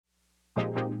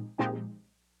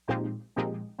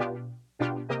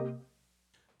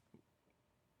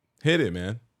Hit it,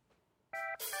 man.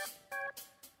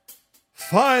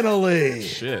 Finally,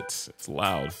 Shit, it's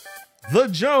loud. the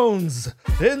Jones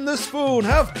in the Spoon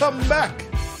have come back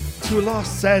to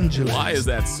Los Angeles. Why is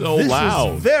that so this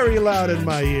loud? Is very loud in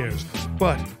my ears.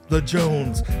 But the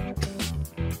Jones.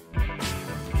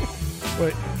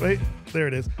 wait, there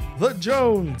it is. The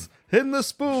Jones in the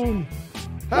Spoon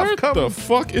have Where come. the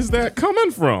fuck is that coming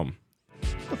from?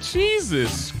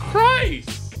 Jesus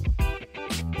Christ!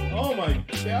 Oh my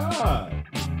God!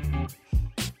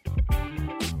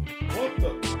 What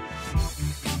the?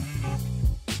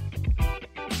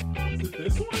 Is it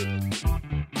this one?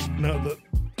 No,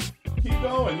 Keep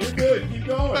going. You're good. Keep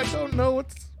going. I don't know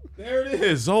what's. There it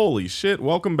is. Holy shit.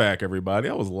 Welcome back, everybody.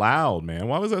 That was loud, man.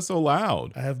 Why was that so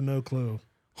loud? I have no clue.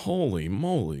 Holy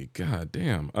moly. God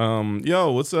damn.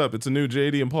 Yo, what's up? It's a new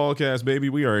JD and Paulcast, baby.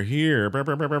 We are here.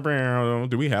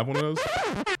 Do we have one of those?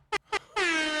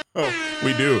 Oh,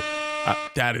 we do.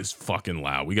 That is fucking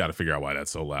loud. We got to figure out why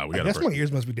that's so loud. I guess my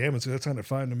ears must be damaged, so that sounded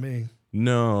fine to me.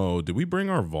 No. Did we bring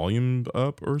our volume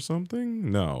up or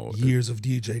something? No. Years of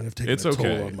DJing have taken It's a toll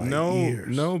okay. on my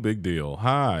ears. No big deal.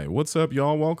 Hi. What's up,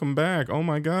 y'all? Welcome back. Oh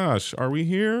my gosh. Are we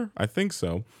here? I think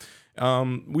so.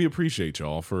 We appreciate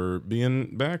y'all for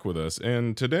being back with us.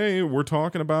 And today we're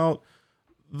talking about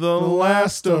The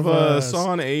Last of Us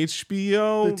on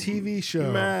HBO. The TV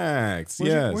show. Max.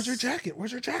 Where's your jacket?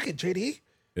 Where's your jacket, JD?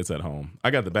 It's at home.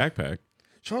 I got the backpack.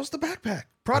 Show us the backpack.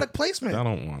 Product placement. I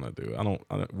don't want to do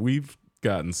it. We've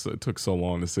gotten it took so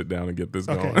long to sit down and get this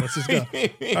Okay, going. let's just go.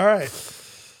 All right.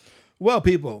 Well,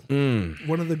 people,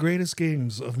 one of the greatest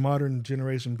games of modern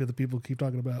generation that people keep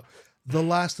talking about, The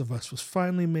Last of Us, was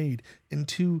finally made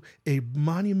into a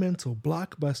monumental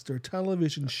blockbuster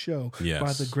television show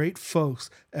by the great folks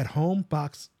at Home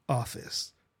Box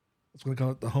Office. That's what they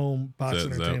call it, the Home Box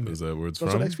Entertainment. Is that where it's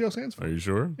That's from? what HBO stands for. Are you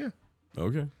sure? Yeah.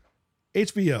 Okay.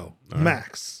 HBO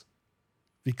Max.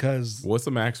 Because What's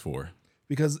the Max for?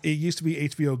 Because it used to be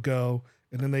HBO Go,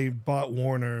 and then they bought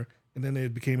Warner, and then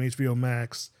it became HBO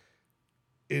Max.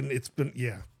 And it's been,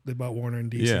 they bought Warner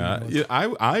and DC. Yeah.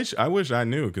 I wish I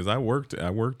knew because I worked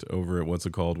over at what's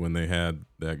it called when they had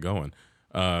that going.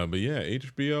 But yeah,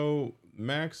 HBO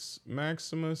Maximus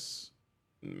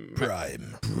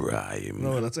Prime. Prime.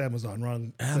 No, that's Amazon.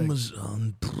 Wrong.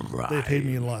 Amazon Prime. They paid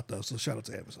me a lot though, so shout out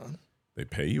to Amazon. They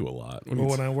pay you a lot. Well,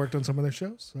 when I worked on some of their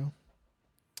shows, so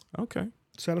okay.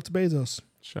 shout out to Bezos.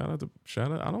 Shout out.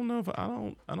 I don't know if I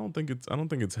don't think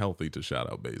it's healthy to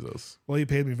shout out Bezos. Well, he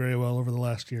paid me very well over the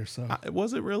last year, so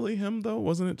Was it really him though?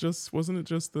 Wasn't it just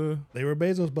the they were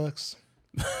Bezos bucks.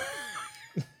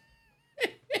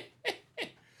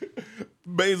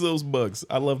 Bezos bucks?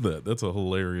 I love that. That's a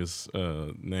hilarious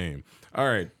name. All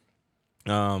right.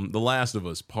 The Last of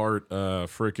Us part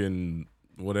freaking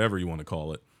whatever you want to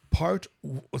call it.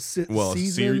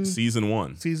 Season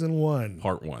 1. Season 1.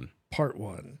 Part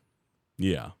 1.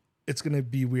 Yeah. It's going to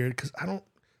be weird because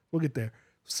we'll get there.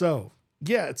 So,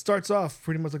 yeah, it starts off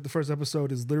pretty much like the first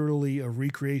episode is literally a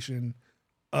recreation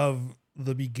of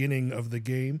the beginning of the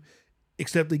game,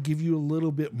 except they give you a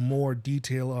little bit more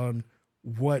detail on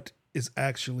what is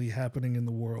actually happening in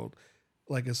the world.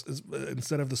 Like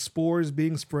instead of the spores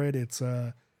being spread, it's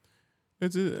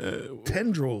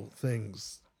tendril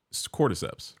things.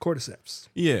 Cordyceps.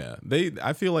 Yeah,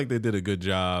 I feel like they did a good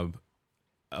job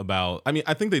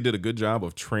I think they did a good job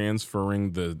of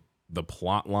transferring the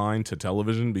plot line to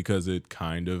television because it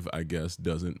kind of, I guess,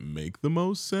 doesn't make the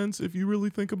most sense if you really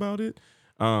think about it.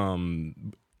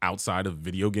 Outside of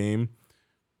video game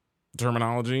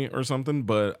terminology or something,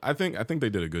 but I think they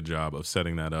did a good job of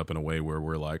setting that up in a way where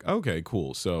we're like, okay,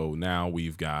 cool. So now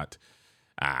we've got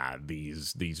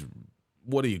these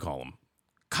what do you call them?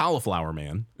 Cauliflower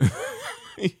man.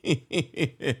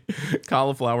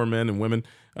 Cauliflower men and women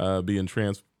being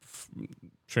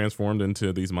transformed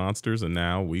into these monsters, and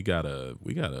now we gotta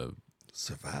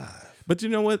survive. But you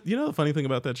know what? You know the funny thing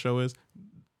about that show is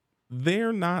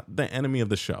they're not the enemy of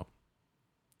the show.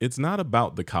 It's not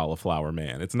about the cauliflower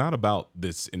man. It's not about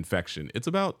this infection. It's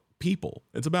about people.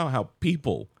 It's about how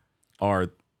people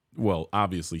are, well,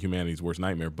 obviously humanity's worst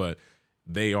nightmare, but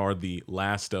they are the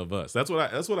last of us. That's what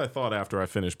I thought after I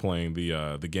finished playing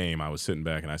the game. I was sitting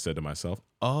back and I said to myself,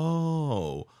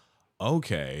 "Oh,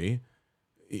 okay.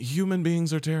 Human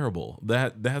beings are terrible.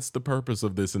 That's the purpose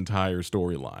of this entire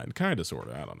storyline." Kind of, sort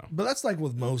of. I don't know. But that's like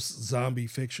with most zombie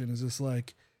fiction. Is just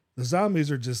like the zombies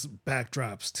are just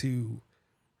backdrops to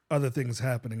other things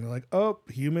happening. They're like, oh,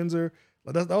 humans are.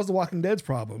 That was the Walking Dead's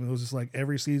problem. It was just like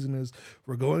every season is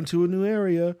we're going to a new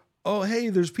area. Oh, hey,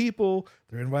 there's people.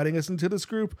 They're inviting us into this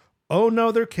group. oh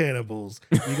no, they're cannibals.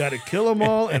 You got to kill them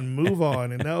all and move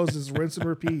on. And that was just rinse and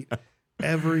repeat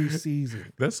every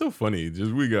season. That's so funny.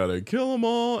 Just we gotta kill them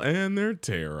all, and they're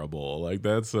terrible. Like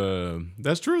that's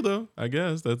true though. I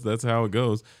guess that's how it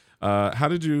goes. How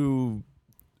did you?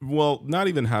 Well, not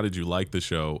even how did you like the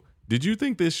show? Did you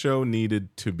think this show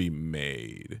needed to be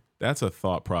made? That's a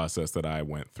thought process that I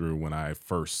went through when I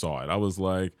first saw it. I was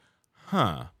like,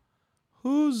 huh,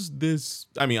 who's this?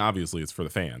 I mean, obviously it's for the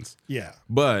fans. Yeah.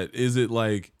 But is it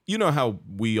like, you know how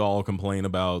we all complain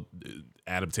about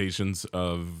adaptations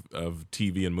of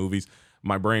TV and movies?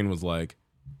 My brain was like,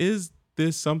 is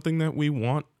this something that we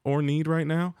want or need right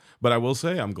now? But I will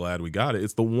say I'm glad we got it.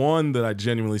 It's the one that I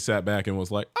genuinely sat back and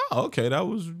was like, oh, okay, that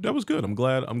was good. I'm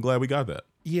glad we got that.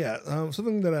 Yeah,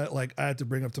 something that I had to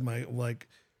bring up to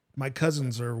my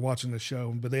cousins are watching the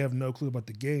show, but they have no clue about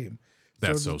the game.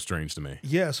 That's so strange to me.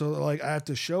 Yeah, so like I had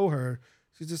to show her.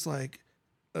 She's just like,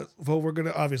 well, we're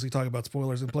gonna obviously talk about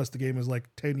spoilers, and plus the game is like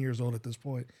 10 years old at this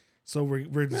point. So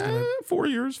we're just gonna 4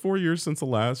 years since the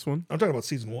last one. I'm talking about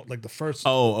season 1, like the first.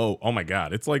 Oh my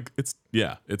God! It's like it's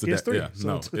a decade. Yeah, so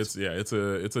no, it's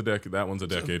a decade. That one's a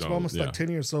decade. It's old. almost Yeah. like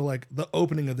 10 years. So like the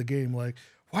opening of the game, like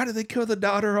why did they kill the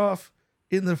daughter off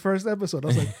in the first episode? I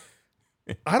was like,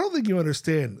 I don't think you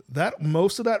understand that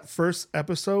most of that first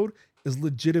episode is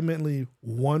legitimately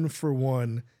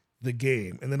 1-for-1 the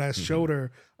game. And then I showed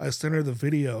her, I sent her the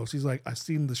video. She's like, I've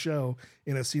seen the show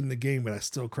and I've seen the game, but I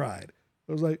still cried.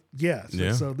 I was like, yeah.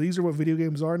 So these are what video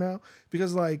games are now.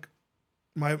 Because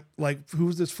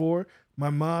who's this for? My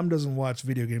mom doesn't watch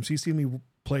video games. She's seen me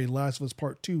play Last of Us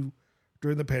Part 2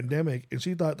 during the pandemic, and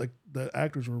she thought like the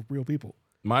actors were real people.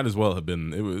 Might as well have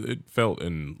been. It felt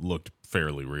and looked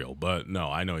fairly real, but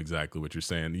no, I know exactly what you're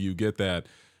saying. You get that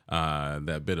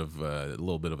bit of a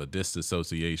little bit of a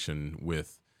disassociation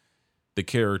with the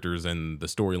characters and the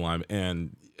storyline,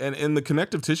 and the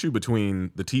connective tissue between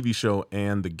the TV show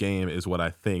and the game is what I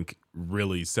think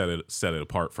really set it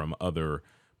apart from other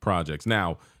projects.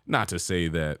 Now, not to say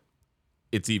that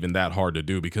it's even that hard to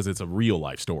do, because it's a real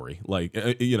life story. Like,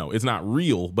 it's not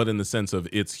real, but in the sense of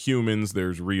it's humans,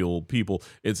 there's real people.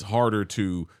 It's harder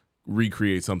to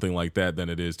recreate something like that than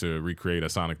it is to recreate a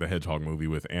Sonic the Hedgehog movie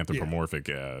with anthropomorphic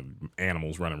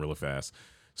animals running really fast.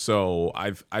 So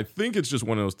I think it's just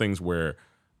one of those things where,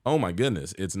 oh my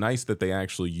goodness, it's nice that they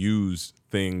actually use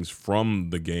things from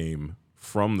the game,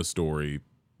 from the story,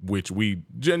 which we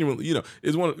genuinely,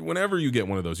 is whenever you get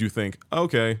one of those, you think,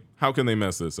 okay, how can they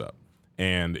mess this up?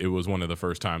 And it was one of the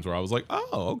first times where I was like,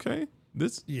 oh, okay,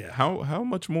 how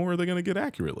much more are they going to get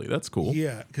accurately? That's cool.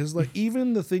 Yeah, because like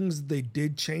even the things they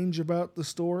did change about the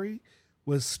story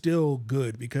was still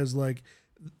good, because like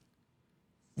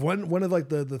one of like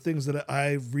the things that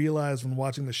I realized when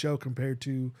watching the show compared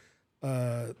to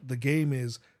the game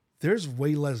is there's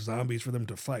way less zombies for them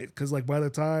to fight, because like by the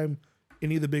time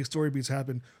any of the big story beats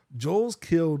happen, Joel's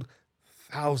killed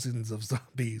thousands of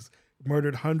zombies,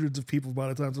 murdered hundreds of people by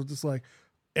the time. So it's just like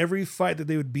every fight that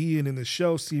they would be in the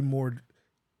show seemed more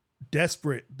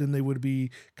desperate than they would be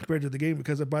compared to the game,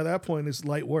 because by that point it's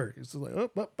light work. It's just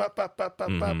like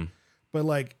but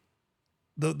like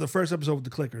the first episode with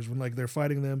the clickers, when like they're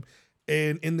fighting them,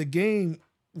 and in the game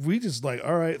we just like,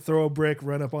 all right, throw a brick,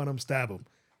 run up on them, stab them.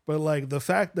 But like the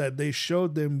fact that they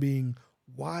showed them being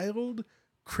wild,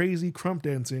 crazy crump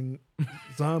dancing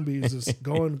zombies just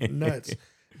going nuts,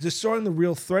 just showing the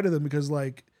real threat of them, because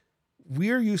like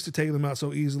we're used to taking them out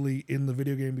so easily in the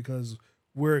video game because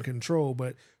we're in control,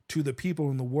 but to the people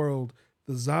in the world,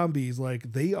 the zombies,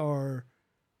 like they are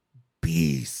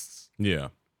beasts. Yeah.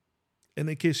 And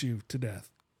they kiss you to death.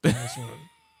 This one.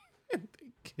 They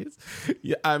kiss?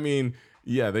 Yeah, I mean,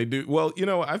 yeah, they do. Well,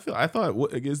 I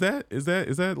thought, is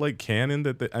that like canon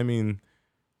that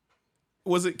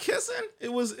was it kissing?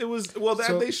 It was well, that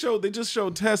so, they just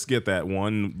showed Tess get that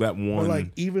one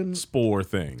like even spore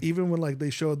thing. Even when like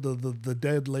they showed the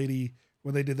dead lady,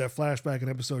 when they did that flashback in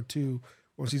episode 2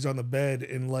 when she's on the bed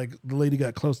and like the lady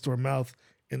got close to her mouth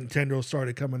and the tendrils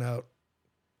started coming out.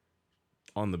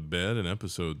 On the bed in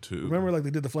episode 2. Remember, like they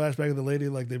did the flashback of the lady,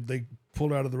 like they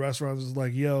pulled her out of the restaurant. It was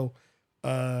like, yo,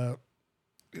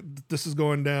 this is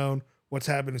going down. What's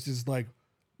happening? It's just like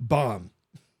bomb.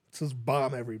 It says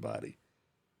bomb everybody.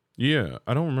 Yeah,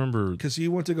 I don't remember. Because she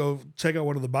went to go check out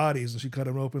one of the bodies and she cut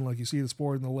him open, like you see the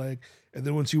spore in the leg. And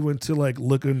then when she went to like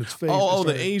look in its face.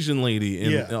 The Asian lady.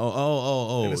 Yeah.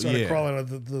 And it started crawling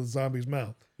out of the zombie's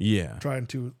mouth. Yeah. Trying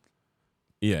to.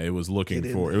 Yeah, it was looking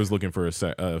for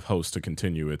a host to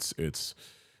continue its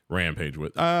rampage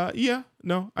with. Yeah,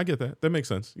 no, I get that. That makes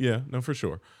sense. Yeah, no, for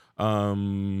sure.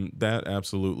 That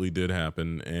absolutely did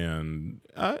happen, and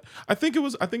I think it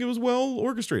was well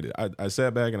orchestrated. I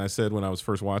sat back and I said when I was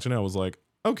first watching it, I was like,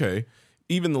 okay.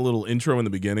 Even the little intro in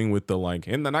the beginning with the like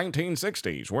in the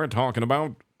 1960s, we're talking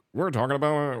about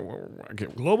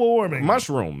global warming,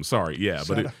 mushrooms. Sorry, yeah,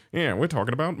 we're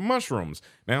talking about mushrooms.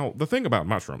 Now, the thing about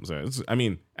mushrooms is, I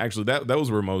mean, actually, that was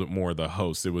more the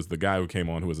host. It was the guy who came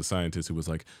on who was a scientist who was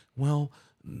like, well,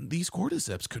 these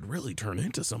cordyceps could really turn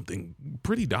into something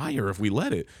pretty dire if we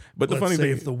let it. But the funny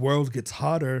thing, if the world gets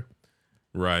hotter,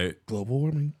 right? Global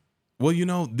warming. Well,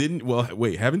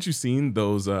 wait, haven't you seen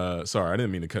those? Sorry, I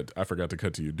didn't mean to cut. I forgot to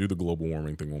cut to you. Do the global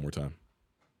warming thing one more time.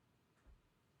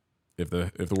 If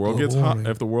the world gets hot,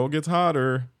 if the world gets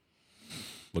hotter,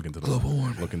 look into the global lens.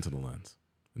 Warming. Look into the lens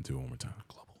and do it one more time.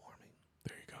 Global warming.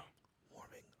 There you go.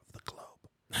 Warming of the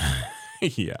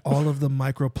globe. Yeah. All of the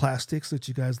microplastics that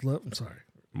you guys love. I'm sorry.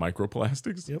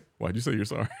 Microplastics? Yep. Why'd you say you're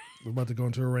sorry? We're about to go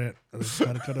into a rant. I just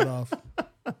got to cut it off.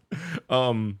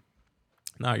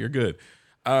 Nah, you're good.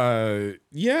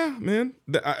 Yeah, man.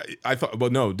 I thought,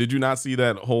 but no, did you not see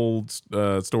that whole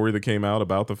story that came out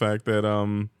about the fact that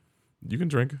you can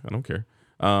drink, I don't care.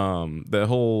 That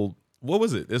whole, what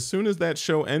was it? As soon as that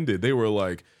show ended, they were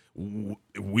like,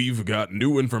 we've got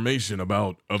new information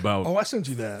about Oh, I sent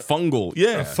you that. Fungal.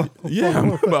 Yeah.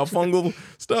 Fungal. About fungal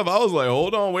stuff. I was like,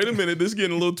 hold on, wait a minute. This is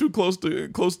getting a little too close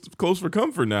for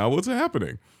comfort now. What's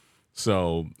happening?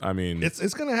 So, I mean,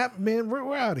 it's gonna happen, man.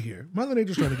 We're out of here. Mother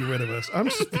Nature's trying to get rid of us.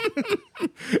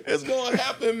 It's gonna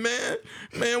happen, man.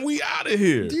 Man, we out of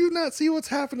here. Do you not see what's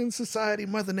happening in society?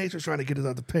 Mother Nature's trying to get us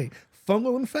out the paint.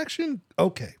 Fungal infection?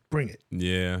 Okay, bring it.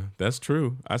 Yeah, that's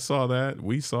true. I saw that.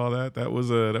 We saw that. That was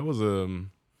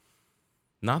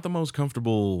not the most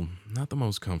comfortable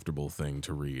thing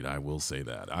to read. I will say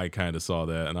that. I kind of saw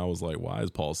that and I was like, why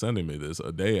is Paul sending me this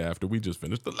a day after we just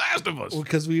finished The Last of Us? Well,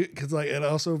 because it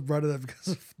also brought it up because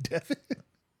of Devin.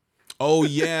 Oh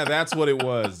yeah, that's what it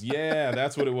was. Yeah,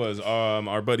 that's what it was.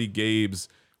 Our buddy Gabe's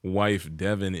wife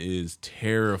Devin is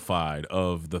terrified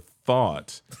of the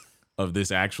thought of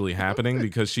this actually happening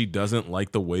because she doesn't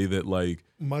like the way that like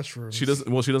mushrooms. She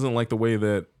doesn't like the way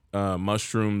that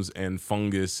mushrooms and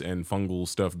fungus and fungal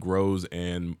stuff grows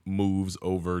and moves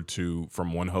over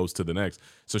from one host to the next.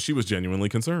 So she was genuinely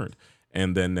concerned.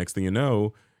 And then next thing you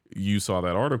know, you saw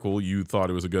that article, you thought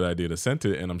it was a good idea to send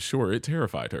it, and I'm sure it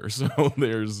terrified her. So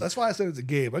that's why I sent it to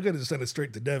Gabe. I could have just sent it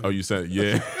straight to Devin. Oh, you sent it?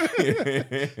 Yeah.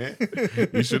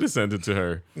 You should have sent it to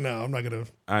her. No, I'm not gonna.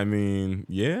 I mean,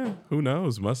 yeah, who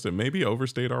knows? Must have maybe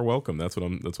overstayed our welcome. That's what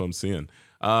I'm seeing.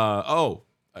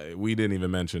 We didn't even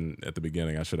mention at the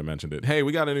beginning. I should have mentioned it. Hey,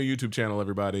 we got a new YouTube channel,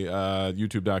 everybody.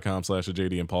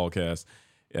 YouTube.com/JD and Paulcast.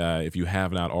 If you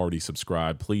have not already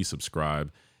subscribed, please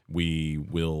subscribe. We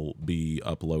will be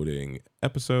uploading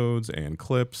episodes and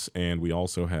clips, and we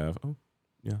also have. Oh,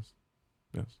 yes.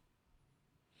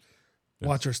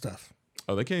 Watch our stuff.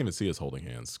 Oh, they can't even see us holding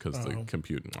hands because the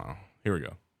computer. Oh, here we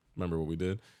go. Remember what we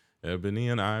did? Ebony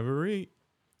and Ivory.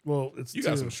 Well, it's you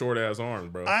got some short ass arms,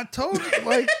 bro. I told you,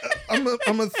 like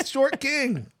I'm a short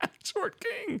king. Short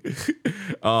king.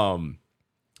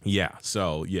 Yeah.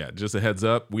 So yeah, just a heads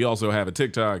up. We also have a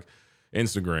TikTok,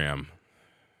 Instagram,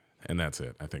 and that's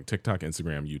it. I think TikTok,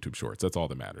 Instagram, YouTube Shorts. That's all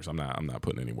that matters. I'm not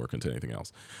putting any work into anything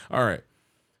else. All right.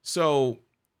 So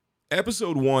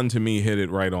episode 1 to me hit it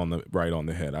right on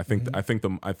the head. I think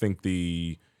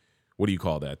the what do you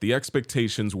call that? The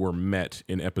expectations were met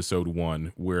in episode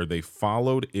 1 where they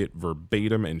followed it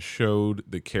verbatim and showed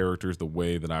the characters the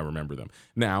way that I remember them.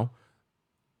 Now,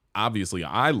 obviously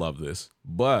I love this,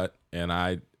 but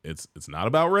it's not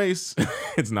about race.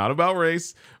 It's not about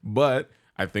race, but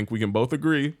I think we can both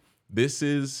agree this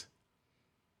is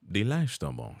the Last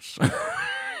of Us.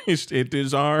 It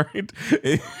is our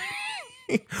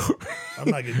I'm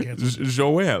not getting canceled.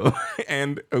 Joel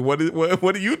and what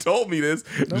you told me this?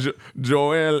 Nope.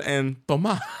 Joel and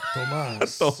Tomas.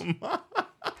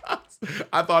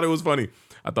 I thought it was funny.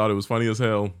 I thought it was funny as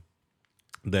hell.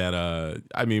 That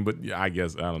but I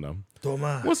guess I don't know.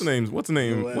 Tomas. What's the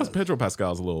name? Joel. What's Pedro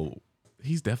Pascal's a little?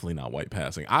 He's definitely not white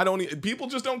passing. People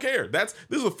just don't care. This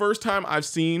is the first time I've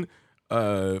seen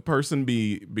a person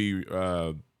be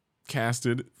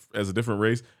casted as a different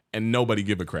race. And nobody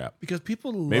give a crap. Because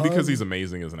people love... Maybe because he's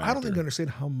amazing as an actor. I don't think you understand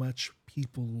how much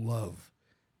people love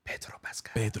Pedro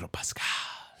Pascal.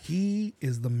 He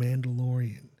is the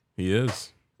Mandalorian. He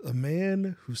is. A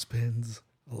man who spends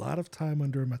a lot of time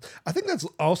under a mask. I think that's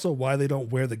also why they don't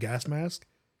wear the gas mask.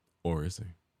 Or is he?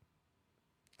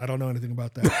 I don't know anything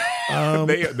about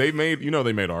that. They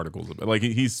made articles about it. Like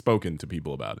he's spoken to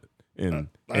people about it And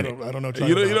I don't know what you're talking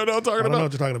you about. don't know what I'm talking about? I don't know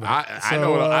what you're talking about.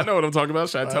 I know what I'm talking about.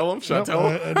 Should I tell him? Should I tell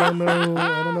him? I don't know.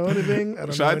 I don't know anything.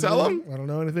 Should I tell him? I don't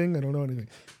know anything.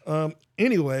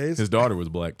 Anyways, His daughter was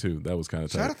black too. That was kind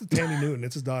of tight. Shout out to Tandy Newton.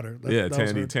 It's his daughter.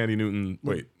 Tandy Newton.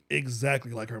 Wait,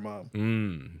 exactly like her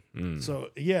mom. So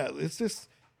yeah, it's just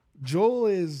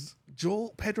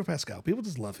Joel Pedro Pascal. People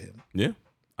just love him. Yeah,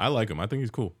 I like him. I think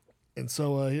he's cool. And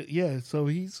so so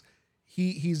he's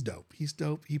dope. He's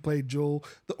dope. He played Joel.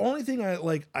 The only thing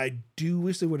I do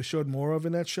wish they would have showed more of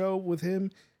in that show with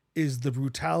him is the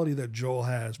brutality that Joel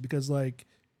has, because like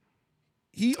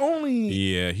he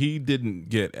didn't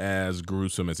get as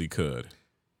gruesome as he could.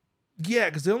 Yeah,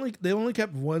 because they only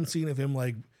kept one scene of him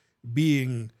like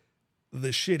being the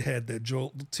shithead that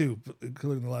Joel too,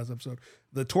 including the last episode.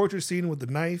 The torture scene with the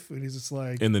knife, and he's just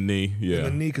like in the knee, in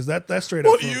the knee, because that's straight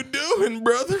up. What are you doing,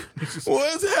 brother?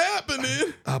 What's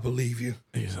happening? I believe you.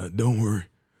 He's like, don't worry,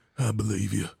 I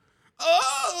believe you.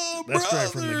 Oh, that's brother,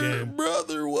 straight from the game,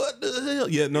 brother. What the hell?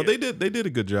 Yeah, no, they did a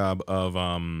good job of.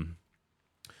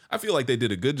 I feel like they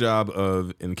did a good job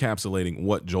of encapsulating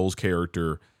what Joel's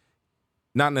character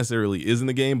not necessarily is in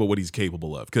the game, but what he's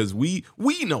capable of. Because we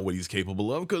know what he's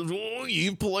capable of because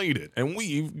we've played it and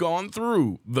we've gone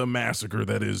through the massacre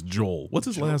that is Joel. What's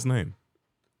his last name?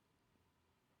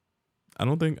 I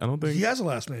don't think he has a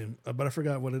last name, but I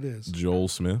forgot what it is. Joel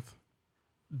Smith.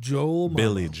 Joel Mama.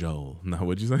 Billy Joel. No,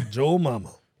 what'd you say? Joel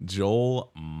Mama.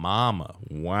 Joel Mama.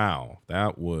 Wow,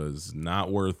 that was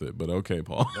not worth it. But okay,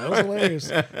 Paul. That was hilarious.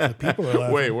 The people are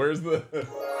laughing. Wait, where's the?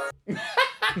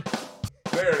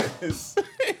 There it is.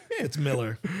 It's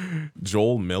Miller.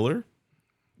 Joel Miller?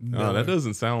 Oh, that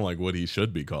doesn't sound like what he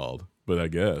should be called, but I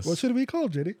guess. What should it be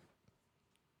called, JD?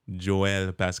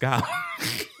 Joel Pascal.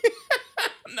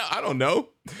 No, I don't know.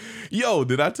 Yo,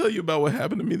 did I tell you about what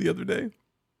happened to me the other day?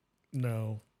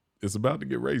 No. It's about to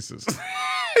get racist.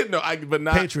 But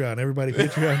not Patreon. Everybody,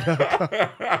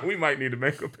 Patreon. We might need to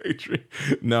make a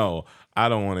Patreon. No, I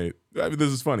don't want to. I mean, this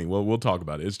is funny. Well, we'll talk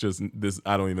about it. It's just this.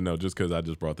 I don't even know. Just because I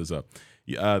just brought this up.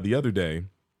 The other day,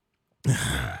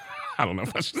 I don't know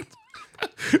if I should.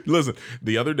 Listen,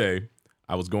 the other day,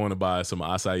 I was going to buy some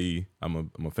acai.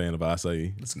 I'm a fan of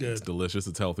acai. It's good. It's delicious.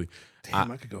 It's healthy.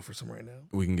 Damn, I could go for some right now.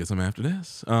 We can get some after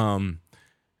this.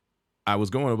 I was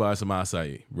going to buy some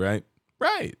acai, right?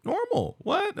 Right. Normal.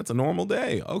 What? That's a normal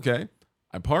day. Okay.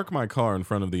 I park my car in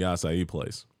front of the acai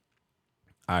place.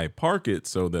 I park it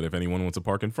so that if anyone wants to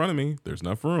park in front of me, there's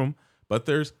enough room, but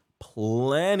there's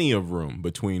plenty of room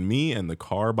between me and the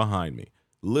car behind me.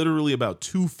 Literally about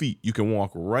 2 feet. You can walk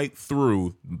right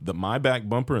through my back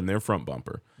bumper and their front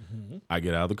bumper. Mm-hmm. I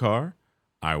get out of the car.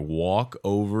 I walk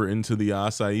over into the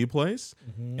acai place.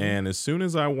 Mm-hmm. And as soon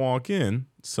as I walk in,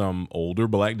 some older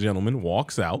black gentleman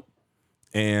walks out.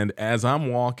 And as I'm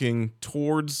walking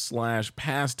towards /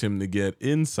 past him to get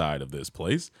inside of this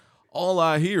place, all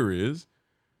I hear is,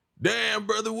 "Damn,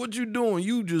 brother, what you doing?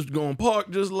 You just gonna park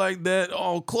just like that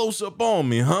all close up on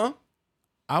me, huh?"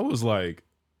 I was like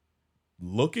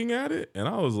looking at it and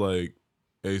I was like,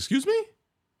 "Hey, excuse me?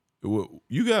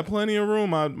 You got plenty of room,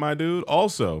 my dude."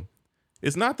 Also,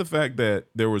 it's not the fact that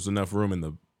there was enough room in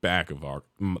the back of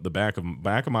back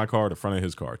of my car to front of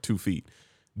his car, 2 feet.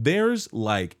 There's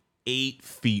like 8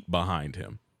 feet behind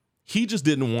him. He just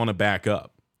didn't want to back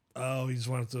up. Oh, he just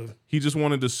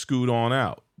wanted to scoot on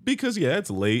out because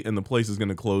it's late and the place is going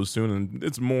to close soon. And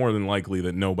it's more than likely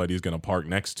that nobody's going to park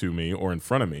next to me or in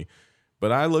front of me.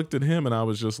 But I looked at him and I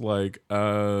was just like,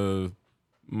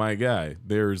 my guy,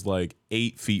 there's like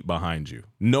 8 feet behind you.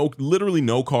 Literally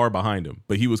no car behind him,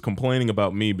 but he was complaining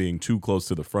about me being too close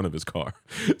to the front of his car.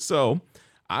 So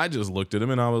I just looked at him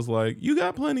and I was like, "You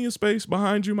got plenty of space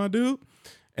behind you, my dude."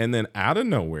 And then out of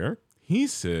nowhere, he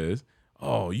says,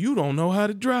 "Oh, you don't know how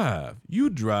to drive. You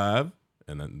drive,"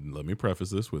 and then let me preface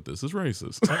this with this is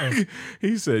racist.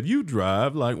 He said, "You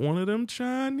drive like one of them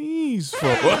Chinese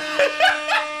folks."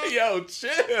 Yo,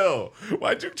 chill.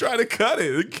 Why'd you try to cut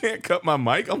it? You can't cut my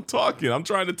mic. I'm talking. I'm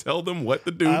trying to tell them what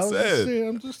the dude said.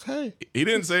 Hey. He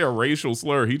didn't say a racial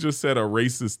slur. He just said a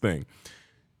racist thing.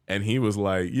 And he was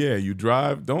like, "Yeah, you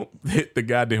drive. Don't hit the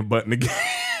goddamn button again."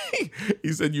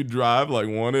 He said, "You drive like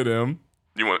one of them."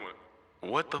 You want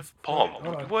what the Paul?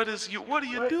 What are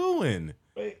you doing?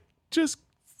 Wait. Just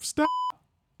stop.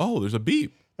 Oh, there's a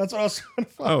beep. That's what I was trying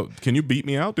to find. Oh, can you beat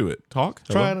me out? Do it. Talk.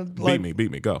 Hello?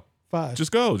 Beat me. Go. 5.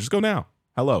 Just go now.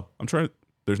 Hello. I'm trying.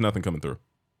 There's nothing coming through.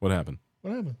 What happened?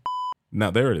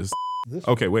 Now there it is.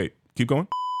 Okay, wait. Keep going.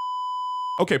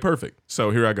 Okay, perfect.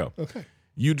 So here I go. Okay.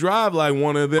 You drive like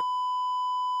one of them.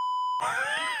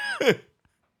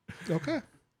 Okay.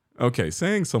 Okay,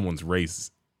 saying someone's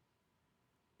race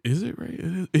Is it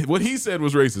racist? What he said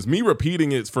was racist. Me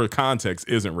repeating it for context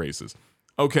isn't racist.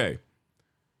 Okay.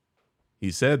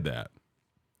 He said that.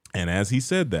 And as he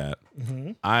said that,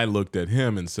 I looked at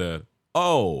him and said,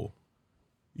 oh,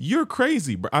 you're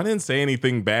crazy, bro. I didn't say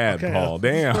anything bad, Paul.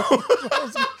 Damn. I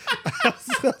was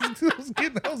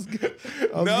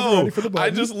No, I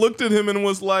just looked at him and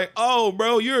was like, oh,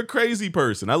 bro, you're a crazy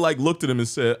person. I like looked at him and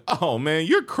said, oh, man,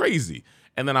 you're crazy.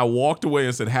 And then I walked away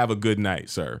and said, have a good night,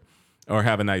 sir, or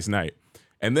have a nice night.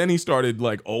 And then he started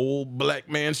like old black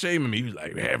man shaming me. He was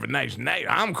like, have a nice night.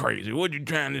 I'm crazy. What you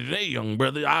trying to say, young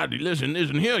brother? Listen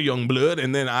here, young blood.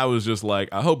 And then I was just like,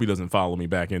 I hope he doesn't follow me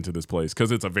back into this place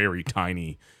because it's a very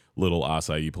tiny little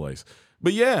acai place.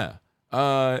 But yeah,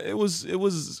 it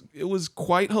was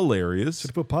quite hilarious.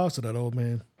 Should have put pause to that old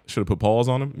man. Should have put paws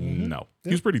on him? No. Yeah.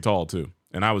 He was pretty tall too.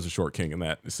 And I was a short king in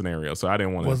that scenario. So I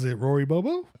didn't want to. Was it Rory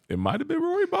Bobo? It might have been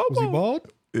Rory Bobo. Was he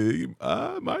bald? It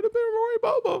might have been Rory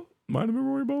Bobo. Might have been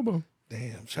Rory Bobo.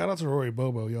 Damn. Shout out to Rory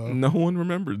Bobo, y'all. No one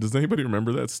remembers. Does anybody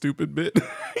remember that stupid bit?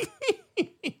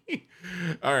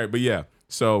 All right. But yeah.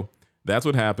 So that's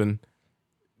what happened.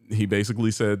 He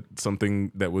basically said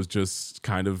something that was just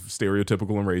kind of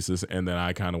stereotypical and racist. And then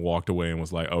I kind of walked away and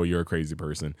was like, oh, you're a crazy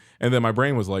person. And then my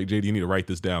brain was like, JD, you need to write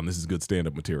this down. This is good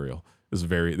stand-up material. This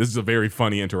is a very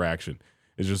funny interaction.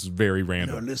 It's just very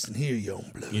random. No, listen here, young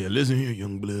blood. Yeah, listen here,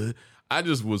 young blood. I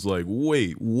just was like,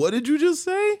 wait, what did you just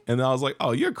say? And then I was like,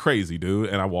 oh, you're crazy, dude.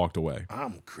 And I walked away.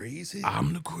 I'm crazy?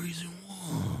 I'm the crazy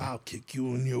one. I'll kick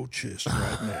you in your chest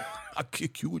right now. I'll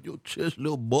kick you in your chest,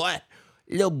 little boy.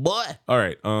 Little boy. All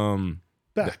right.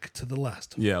 Back to the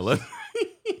last. Yeah.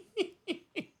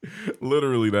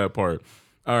 Literally that part.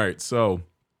 All right. So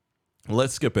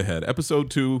let's skip ahead. Episode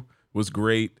 2 was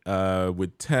great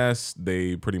with Tess.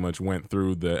 They pretty much went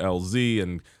through the LZ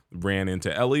and ran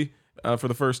into Ellie for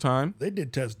the first time. They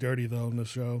did Tess dirty, though, in the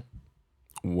show.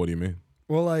 What do you mean?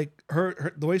 Well, like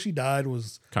her the way she died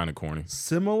was kind of corny.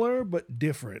 Similar, but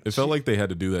different. It felt like they had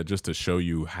to do that just to show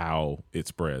you how it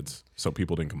spreads so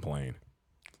people didn't complain.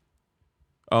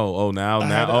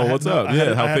 Now, what's up?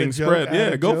 How things spread.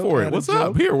 Yeah, go for it. What's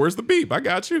up? Here, where's the beep? I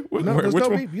got you. There's no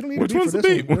beep. You don't need a beep for this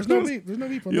one. There's no beep. There's no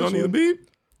beep on this one. You don't need a beep?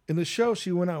 In the show,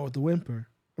 she went out with the whimper.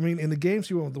 I mean, in the game,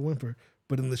 she went with the whimper.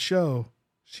 But in the show,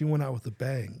 she went out with a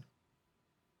bang.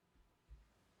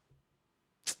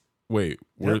 Wait,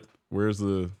 where's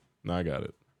the... No, I got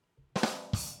it.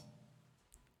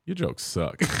 Your jokes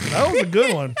suck. That was a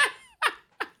good one.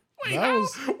 Wait, what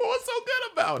was so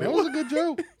good about it? That was a good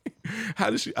joke. How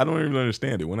did she? I don't even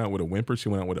understand it. Went out with a whimper. She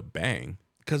went out with a bang.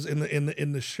 Because in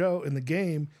the show, in the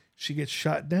game, she gets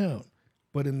shot down,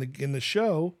 but in the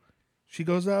show, she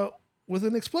goes out with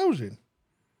an explosion.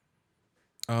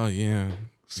 Oh yeah.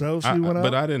 So she went out,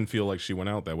 but I didn't feel like she went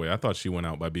out that way. I thought she went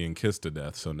out by being kissed to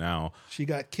death. So now she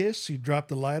got kissed. She dropped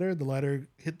the lighter. The lighter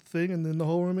hit the thing, and then the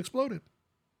whole room exploded.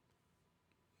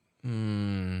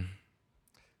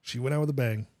 She went out with a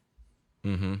bang.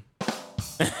 Mm-hmm.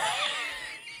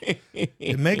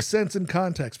 It makes sense in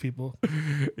context, people.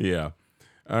 Yeah.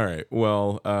 All right.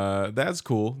 Well, that's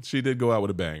cool. She did go out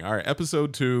with a bang. All right.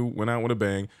 Episode 2 went out with a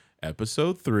bang.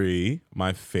 Episode 3,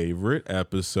 my favorite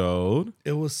episode.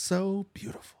 It was so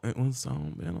beautiful. It was so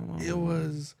beautiful. It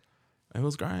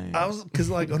was great. Because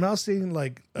when I was seeing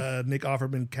Nick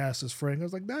Offerman cast as Frank, I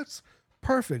was like, that's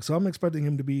perfect. So I'm expecting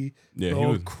him to be the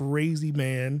old crazy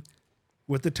man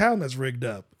with the town that's rigged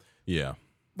up. Yeah.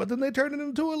 But then they turned it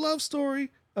into a love story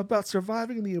about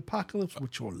surviving the apocalypse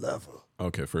with your lover.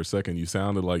 Okay, for a second, you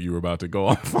sounded like you were about to go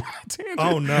off on a tangent.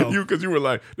 Oh, no. Because you were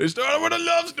like, they started with a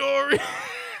love story.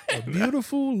 A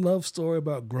beautiful love story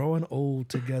about growing old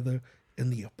together in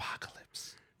the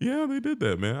apocalypse. Yeah, they did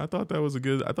that, man. I thought that was a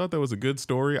good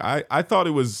story. I thought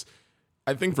it was,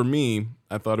 I think for me,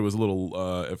 I thought it was a little,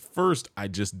 at first, I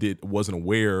just wasn't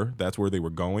aware that's where they were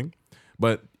going.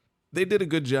 But they did a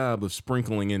good job of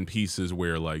sprinkling in pieces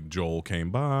where like Joel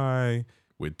came by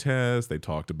with Tess. They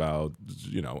talked about,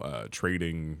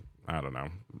 trading, I don't know,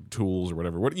 tools or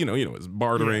whatever. It's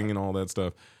bartering and all that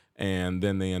stuff. And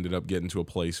then they ended up getting to a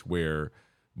place where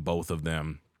both of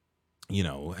them,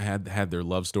 had their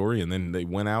love story, and then they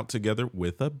went out together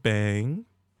with a bang.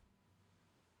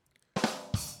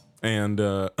 And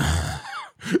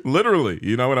literally,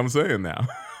 you know what I'm saying now.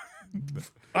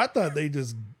 I thought they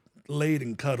just laid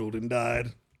and cuddled and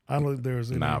died. I don't think there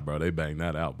was any. Nah, bro, they banged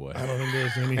that out, boy. I don't think there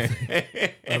was anything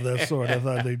of that sort. I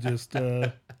thought they just.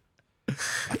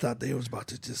 I thought they was about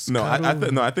to just. No,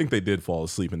 I think they did fall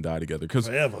asleep and die together. Because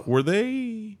were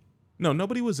they? No,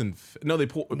 nobody was they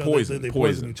poisoned. They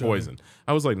poisoned.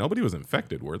 I was like, nobody was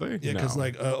infected, were they? Yeah, because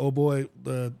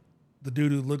the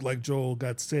dude who looked like Joel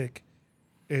got sick,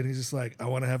 And he's just like, I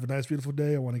want to have a nice, beautiful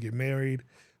day. I want to get married.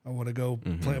 I want to go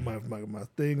plant my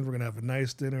things. We're going to have a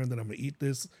nice dinner. And then I'm going to eat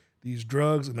these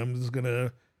drugs. And I'm just going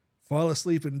to fall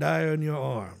asleep and die on your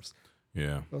arms.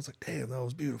 Yeah. I was like, damn, that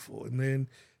was beautiful. And then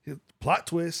his plot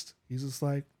twist, he's just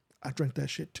like, I drank that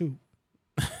shit too.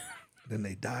 Then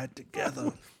they died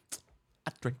together.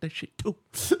 I drank that shit too.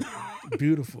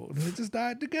 Beautiful. And they just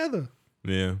died together.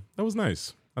 Yeah, that was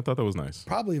nice. I thought that was nice.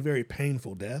 Probably a very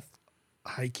painful death,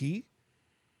 high key,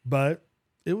 but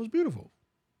it was beautiful.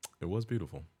 It was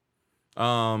beautiful.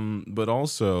 But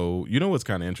also, you know what's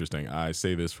kind of interesting? I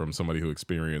say this from somebody who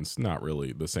experienced not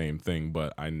really the same thing,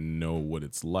 but I know what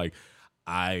it's like.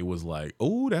 I was like,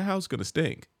 oh, that house gonna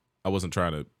stink. I wasn't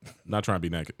not trying to be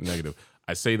negative.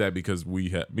 I say that because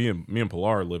me and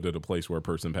Pilar lived at a place where a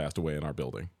person passed away in our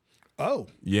building. Oh.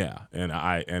 Yeah. And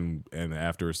and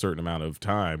after a certain amount of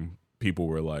time, people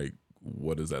were like,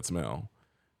 what does that smell?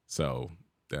 So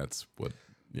that's what,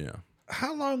 yeah.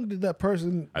 How long did that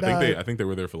person die? I think they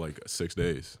were there for like 6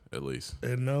 days at least.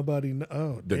 And nobody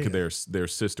Their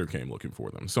sister came looking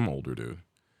for them, some older dude.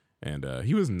 And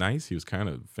he was nice. He was kind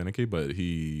of finicky, but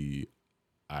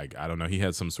I don't know. He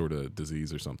had some sort of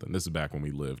disease or something. This is back when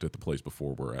we lived at the place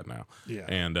before we're at now. Yeah.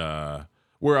 And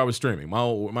where I was streaming, my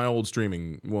old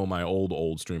streaming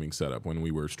setup when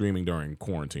we were streaming during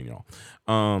quarantine, y'all.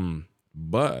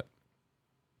 But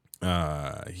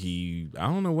I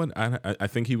don't know what, I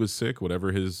think he was sick,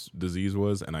 whatever his disease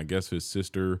was. And I guess his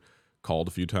sister called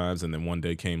a few times and then one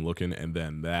day came looking. And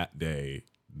then that day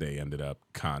they ended up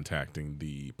contacting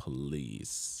the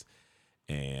police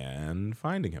and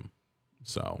finding him.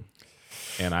 So,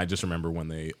 and I just remember when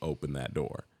they opened that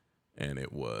door and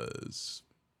it was,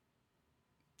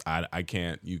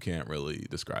 you can't really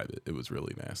describe it. It was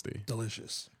really nasty.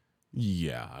 Delicious.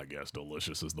 Yeah, I guess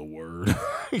delicious is the word.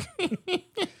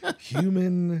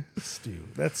 Human stew.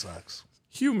 That sucks.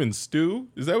 Human stew?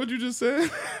 Is that what you just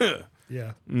said?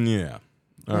 Yeah. Yeah.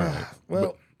 All right.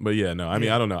 Well, but yeah, no. I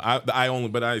mean, I don't know.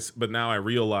 But now I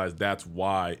realize that's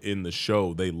why in the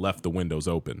show they left the windows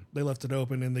open. They left it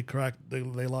open and they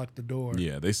locked the door.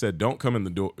 Yeah, they said don't come in the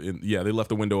door. They left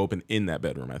the window open in that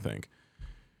bedroom, I think.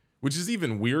 Which is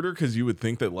even weirder because you would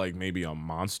think that like maybe a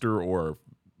monster or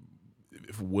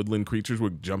if woodland creatures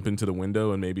would jump into the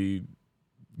window and maybe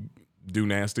do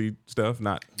nasty stuff.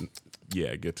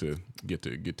 Get to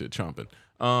chomping.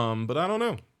 But I don't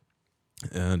know.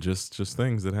 Just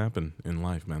things that happen in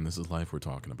life, man. This is life we're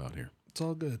talking about here. It's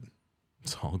all good.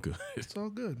 It's all good. It's all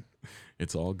good.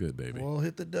 It's all good, baby. We'll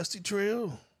hit the dusty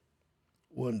trail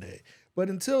one day. But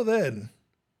until then,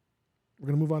 we're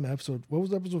gonna move on to episode. What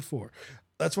was episode 4?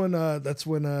 That's when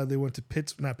they went to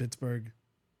not Pittsburgh.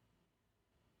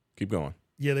 Keep going.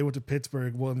 Yeah, they went to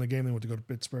Pittsburgh. Well, in the game they went to go to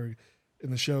Pittsburgh.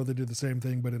 In the show they do the same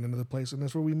thing, but in another place, and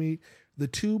that's where we meet the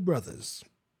two brothers,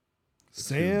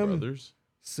 Sam,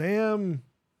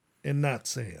 and not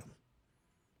Sam.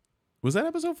 Was that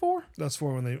episode 4? That's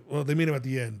 4 when they meet him at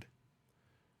the end.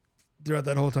 Throughout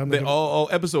that whole time,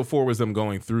 episode 4 was them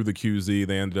going through the QZ.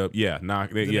 They ended up,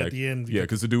 at the end,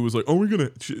 because the dude was like, "Are we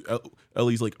gonna?"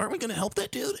 Ellie's like, "Aren't we gonna help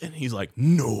that dude?" And he's like,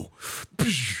 "No."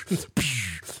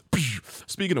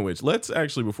 Speaking of which, let's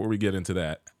actually, before we get into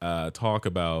that, talk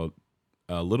about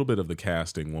a little bit of the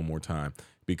casting one more time,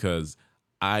 because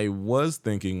I was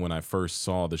thinking when I first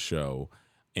saw the show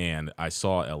and I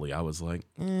saw Ellie, I was like,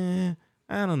 I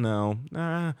don't know,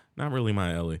 not really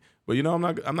my Ellie. But I'm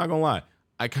not gonna lie.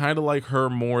 I kind of like her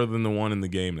more than the one in the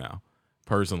game now,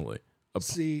 personally.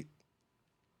 See,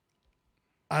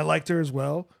 I liked her as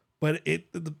well, but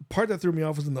the part that threw me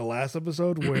off was in the last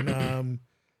episode when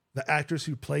the actress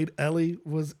who played Ellie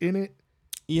was in it.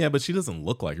 Yeah, but she doesn't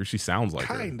look like her. She sounds like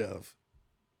her. Kind of.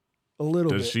 A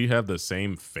little bit. Does she have the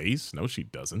same face? No, she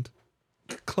doesn't.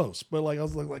 Close, but I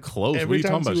was like close. What are you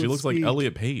talking about? She looks like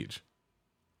Elliot Page.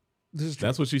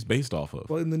 That's what she's based off of.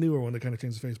 Well, in the newer one, they kind of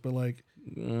changed the face, but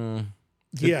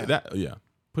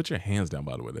Put your hands down,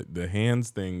 by the way. The hands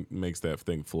thing makes that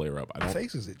thing flare up. My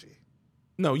face is itchy.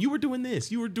 No, you were doing this.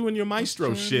 You were doing your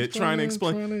maestro shit, trying to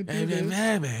explain. And then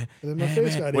my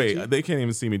face got itchy. Wait, they can't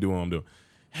even see me doing what I'm doing.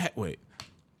 Wait.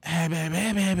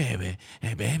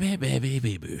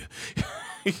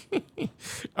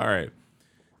 All right.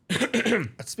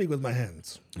 I speak with my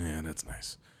hands. Yeah, that's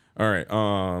nice. All right.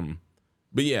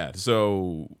 But yeah,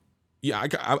 so yeah,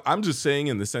 I'm just saying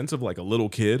in the sense of like a little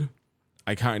kid,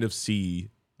 I kind of see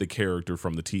the character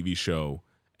from the TV show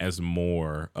as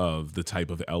more of the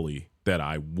type of Ellie that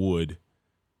I would,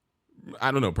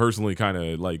 I don't know, personally kind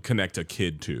of like connect a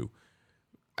kid to.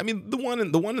 I mean, the one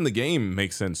in the game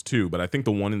makes sense too, but I think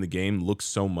the one in the game looks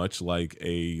so much like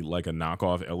a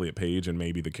knockoff Elliot Page and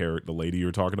maybe the lady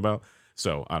you're talking about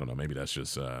So I don't know. Maybe that's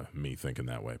just me thinking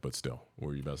that way. But still,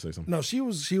 were you about to say something? No, she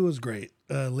was great.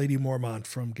 Lady Mormont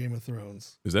from Game of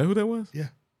Thrones. Is that who that was? Yeah.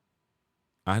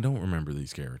 I don't remember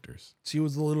these characters. She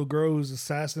was the little girl who's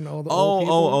assassinating all the old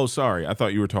people. Oh, sorry. I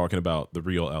thought you were talking about the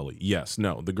real Ellie. Yes,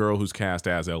 no. The girl who's cast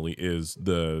as Ellie is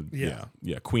the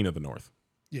Queen of the North.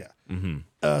 Yeah.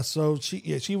 Mm-hmm. So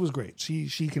she was great.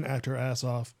 She can act her ass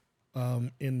off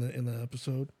in the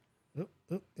episode.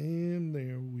 And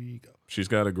there we go. She's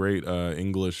got a great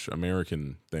English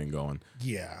American thing going.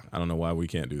 Yeah. I don't know why we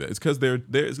can't do that. It's because they're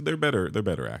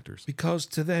better actors. Because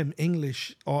to them,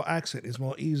 English or accent is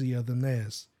more easier than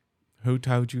theirs. Who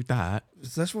told you that?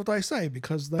 That's what they say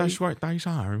because that's what they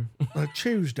say.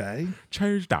 Tuesday.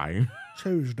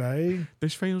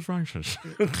 This feels racist.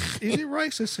 Is it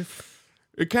racist?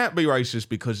 It can't be racist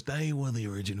because they were the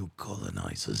original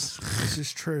colonizers. This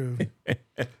is true.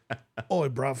 Oi,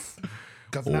 bruv.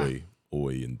 Governor.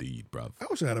 Oi, indeed, bruv. I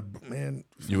wish I had a man.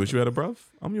 You wish you had a bruv?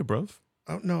 I'm your bruv.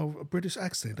 Oh, no, a British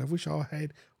accent. I wish I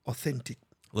had authentic.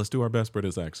 Let's do our best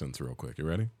British accents real quick. You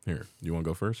ready? Here. You want to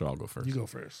go first or I'll go first? You go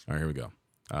first. All right, here we go.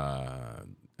 I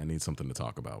need something to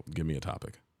talk about. Give me a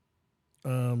topic.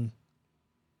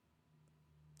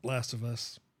 Last of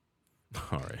Us.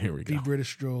 All right, here we go. Be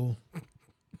British Joel.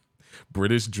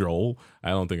 British Joel?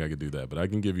 I don't think I could do that, but I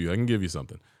can give you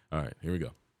something. All right, here we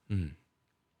go.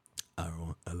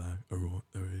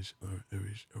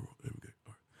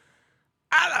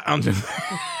 I'm just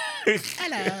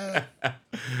Hello.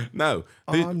 No.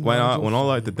 When I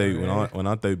like to do when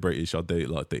I do British, I do it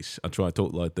like this. I try to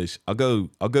talk like this. I go.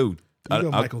 You go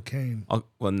Michael Caine.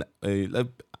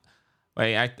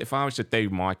 If I was to do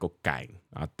Michael Caine,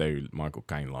 I'd do Michael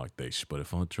Caine like this. But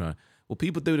if I try,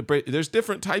 people do there's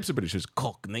different types of British. There's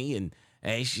Cockney and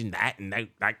this and that and that.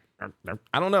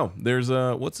 I don't know. There's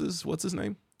what's his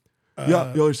name?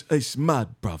 It's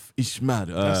mad, bruv. It's mad.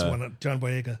 That's one. John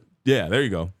Boyega. Yeah, there you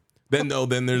go. Then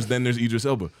there's Idris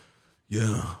Elba.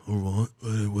 Yeah, all right.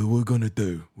 What we're gonna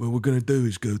do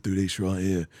is go through this right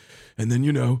here, and then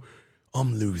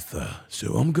I'm Luther,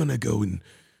 so I'm gonna go and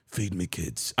feed me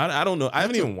kids. I don't know. I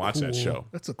haven't even watched that show.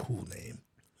 That's a cool name.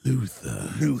 Luther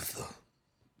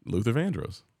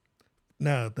Vandross.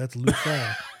 No, that's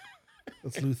Luther.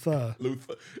 That's Luther.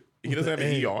 Luther. He doesn't have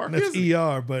an ER. That's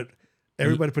ER, but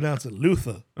everybody pronounce it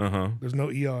Luther. There's no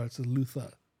ER. It's a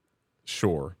Luther.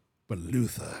 Sure. But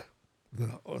Luther.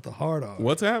 With the hard R.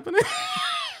 What's happening? He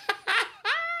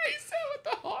said with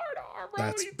the hard R, bro.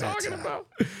 That's what are you talking about?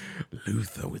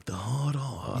 Luther with the hard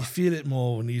R. You feel it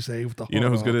more when you say with the hard R. You know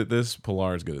who's good at this?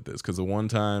 Pilar's good at this. Because the one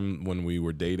time when we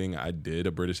were dating, I did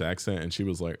a British accent, and she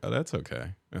was like, "Oh, that's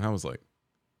okay." And I was like,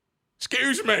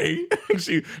 "Excuse me."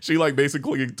 she like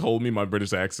basically told me my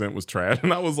British accent was trash,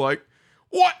 and I was like,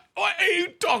 "What are you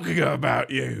talking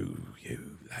about, you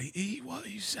lady? What are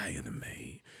you saying to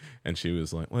me?" And she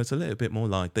was like, "Well, it's a little bit more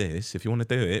like this. If you want to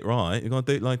do it right, you're going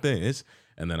to do it like this."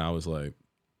 And then I was like,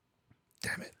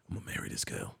 damn it. I'm going to marry this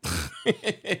girl.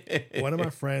 One of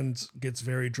my friends gets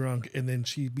very drunk and then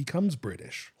she becomes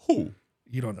British. Who?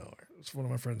 You don't know her. It's one of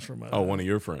my friends from one of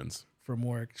your friends. From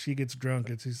work. She gets drunk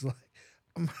and she's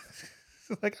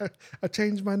like, I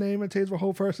changed my name. I changed my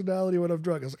whole personality when I'm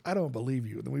drunk. I was like, I don't believe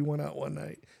you. And then we went out one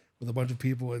night with a bunch of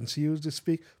people, and she was just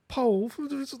speak Pole.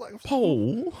 Like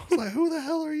Pole. Like, who the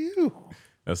hell are you?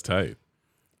 That's tight.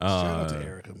 Shout out to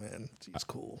Erica, man. She's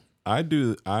cool. I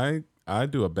do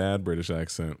a bad British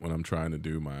accent when I'm trying to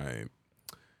do my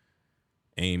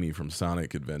Amy from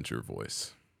Sonic Adventure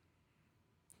voice,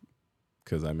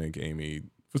 because I make Amy.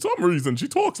 For some reason, she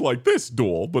talks like this,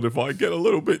 doll. But if I get a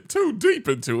little bit too deep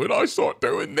into it, I start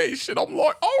doing this, and I'm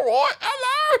like, "All right,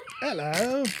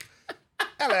 hello."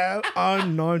 Hello,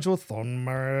 I'm Nigel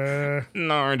Thornberry.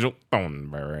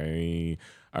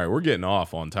 All right, we're getting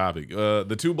off on topic.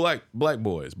 The two black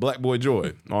boys, Black Boy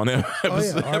Joy. On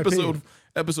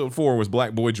episode 4 was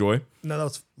Black Boy Joy. No, that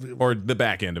was or the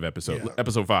back end of episode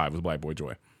 5 was Black Boy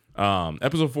Joy.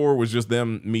 Episode 4 was just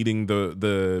them meeting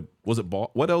the was it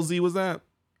what LZ was that?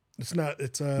 It's not.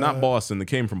 It's not Boston. They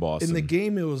came from Boston. In the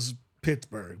game, it was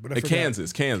Pittsburgh, but I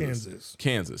Kansas.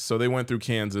 So they went through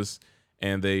Kansas.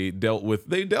 And they dealt with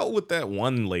that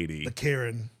one lady. The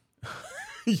Karen.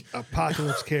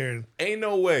 Apocalypse Karen. Ain't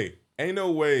no way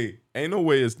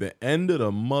it's the end of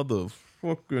the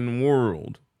motherfucking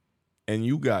world. And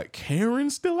you got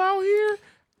Karen still out here?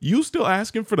 You still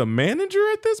asking for the manager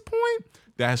at this point?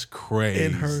 That's crazy.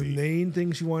 And her main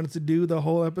thing she wanted to do the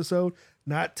whole episode,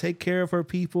 not take care of her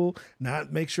people,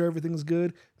 not make sure everything's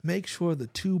good, make sure the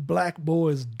two black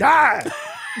boys die.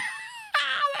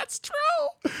 That's true.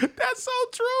 That's so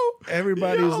true.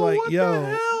 Everybody's like,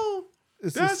 yo,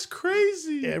 That's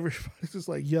crazy. Everybody's just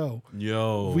like, yo,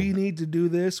 Yo. we need to do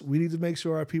this. We need to make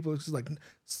sure our people. It's just like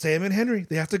Sam and Henry.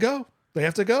 They have to go. They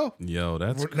have to go. Yo,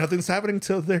 nothing's happening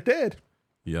till they're dead.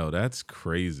 Yo, that's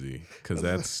crazy. Because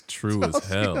that's true as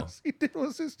hell. She did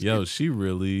was this Yo, she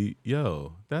really.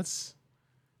 Yo, that's.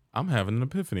 I'm having an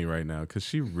epiphany right now because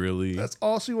she really. That's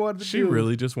all she wanted to do. She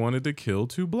really just wanted to kill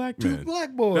two black men. Two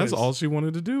black boys. That's all she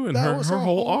wanted to do in her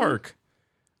whole arc.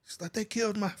 She's like, they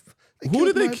killed my. Who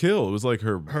did they kill? It was like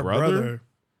her brother.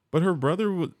 But her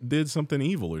brother did something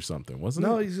evil or something, wasn't it?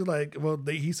 No, he's like, well,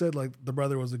 he said like the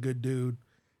brother was a good dude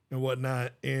and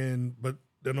whatnot, but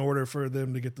in order for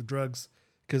them to get the drugs,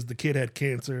 because the kid had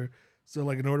cancer, so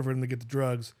like in order for them to get the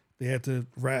drugs, they had to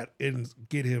rat and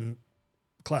get him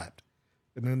clapped,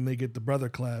 and then they get the brother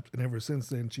clapped, and ever since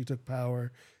then she took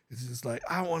power. It's just like,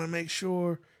 I want to make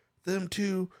sure them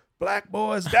two black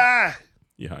boys die.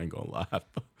 Yeah, I ain't gonna lie.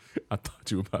 I thought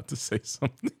you were about to say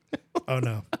something. Oh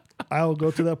no. I will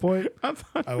go to that point.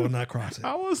 I will not cross it.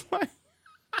 I was like,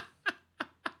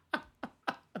 I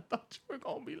thought you were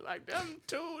gonna be like, them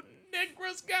two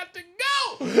niggas got to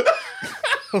go.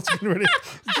 I was getting ready.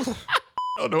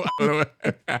 Oh no.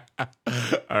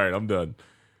 All right, I'm done.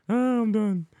 I'm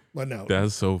done. But no.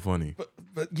 That's so funny.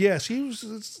 But yeah, she was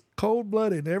just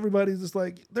cold-blooded. Everybody's just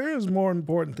like, there is more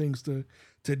important things to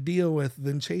deal with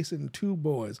than chasing two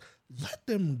boys. Let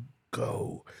them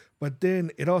go. But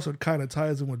then it also kind of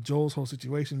ties in with Joel's whole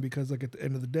situation because, like, at the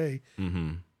end of the day,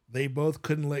 they both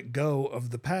couldn't let go of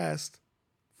the past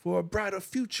for a brighter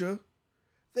future,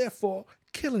 therefore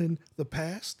killing the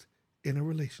past in a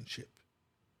relationship.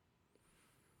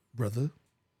 Brother.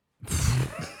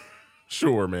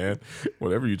 Sure, man.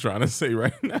 Whatever you're trying to say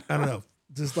right now. I don't know.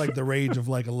 Just like the rage of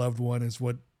like a loved one is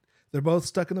what they're both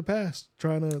stuck in the past,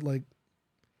 trying to like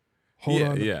hold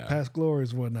on to past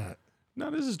glories and whatnot. No,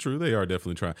 this is true. They are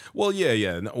definitely trying. Well,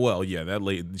 yeah. Well, yeah, that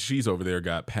lady, she's over there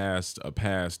got a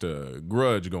past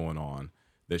grudge going on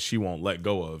that she won't let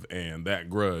go of, and that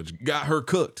grudge got her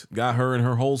cooked, got her and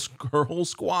her whole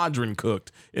squadron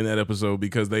cooked in that episode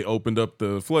because they opened up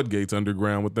the floodgates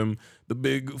underground with them, the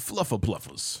big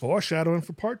fluffers. Foreshadowing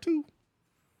for part 2.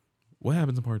 What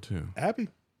happens in part 2? Abby.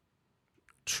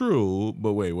 True,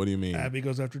 but wait, what do you mean? Abby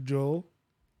goes after Joel,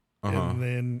 and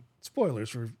then spoilers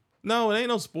for. No, it ain't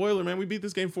no spoiler, man. We beat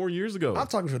this game 4 years ago. I'm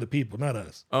talking for the people, not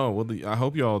us. Oh, well, I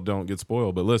hope y'all don't get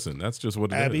spoiled, but listen, that's just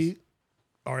what it is. Abby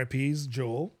RIPs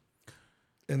Joel,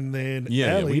 and then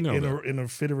Ellie, in a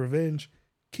fit of revenge,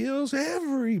 kills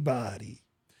everybody.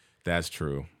 That's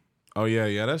true. Oh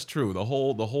yeah, that's true. The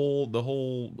whole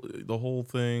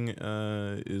thing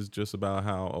is just about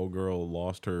how old girl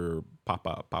lost her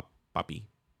poppy.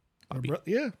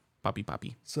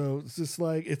 Poppy. So it's just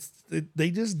like they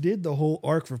just did the whole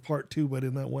arc for part 2, but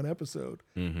in that one episode,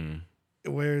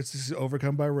 where it's just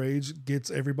overcome by rage,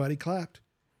 gets everybody clapped,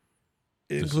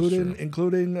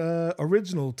 including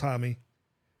original Tommy,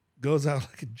 goes out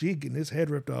like a Jeek and his head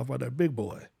ripped off by that big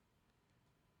boy.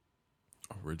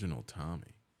 Original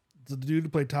Tommy. The dude who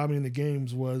played Tommy in the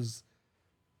games was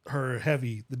her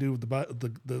Heavy, the dude with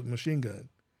the machine gun.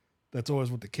 That's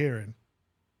always with the Karen.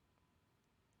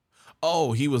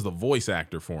 Oh, he was the voice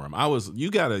actor for him.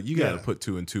 You gotta put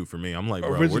 2 and 2 for me. I'm like,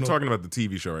 bro, we're talking about the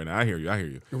TV show right now. I hear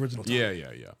you. Original Tommy.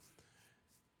 Yeah.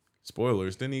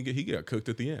 Spoilers. Then he got cooked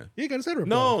at the end. He got his head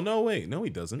ripped off. No, wait. No,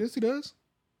 he doesn't. Yes, he does.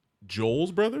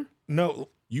 Joel's brother? No.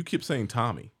 You keep saying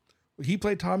Tommy. He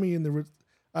played Tommy in the.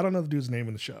 I don't know the dude's name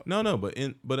in the show. No,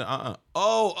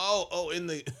 Oh, in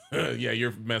the. Yeah,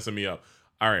 you're messing me up.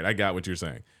 All right, I got what you're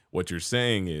saying. What you're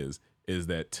saying is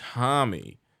that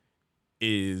Tommy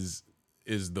is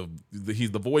he's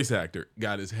the voice actor,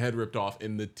 got his head ripped off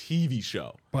in the TV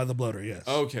show by the bloater. Yes.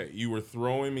 Okay, you were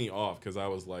throwing me off because I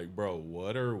was like, bro,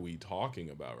 what are we talking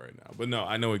about right now? But no,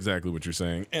 I know exactly what you're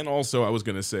saying. And also, I was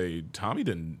gonna say Tommy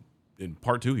didn't in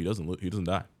part 2. He doesn't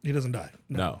die. He doesn't die.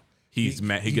 No. He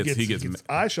gets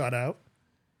eye shot out.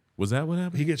 Was that what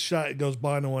happened? He gets shot. It goes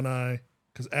blind in one eye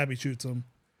because Abby shoots him,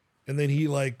 and then he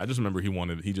like. I just remember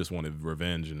he just wanted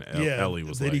revenge, and Ellie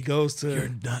was then like, he goes to.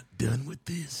 You're not done with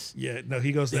this. Yeah, no,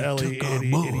 he goes to Ellie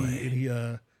and he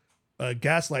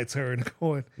gaslights her and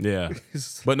going. Yeah,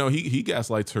 but no, he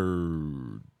gaslights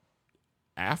her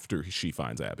after she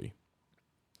finds Abby.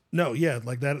 No, yeah,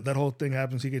 like that whole thing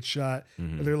happens. He gets shot,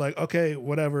 and they're like, okay,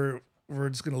 whatever. We're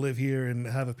just going to live here and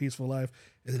have a peaceful life.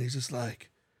 And then he's just like,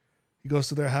 he goes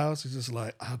to their house. He's just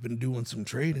like, I've been doing some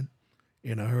trading.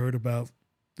 And I heard about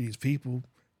these people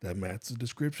that match the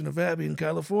description of Abby in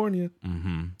California.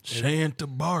 Santa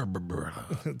Barbara,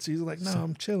 brother. She's like, no,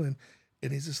 I'm chilling.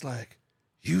 And he's just like,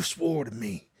 you swore to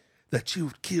me that you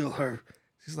would kill her.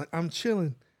 She's like, I'm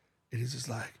chilling. And he's just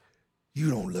like, you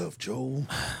don't love Joel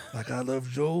like I love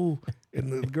Joel.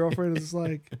 And the girlfriend is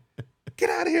like, get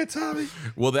out of here, Tommy.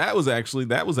 Well, that was part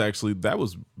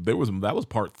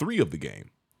 3 of the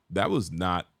game. That was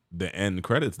not the end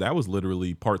credits. That was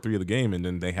literally part 3 of the game. And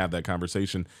then they have that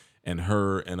conversation, and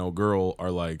her and old girl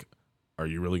are like, are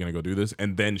you really going to go do this?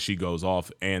 And then she goes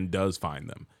off and does find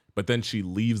them. But then she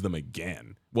leaves them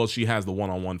again. Well, she has the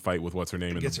one-on-one fight with what's her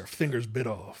name. And gets her fingers bit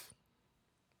off.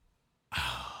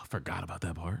 I forgot about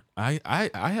that part. I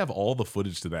have all the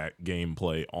footage to that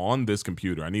gameplay on this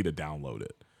computer. I need to download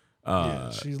it.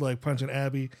 Yeah, she's like punching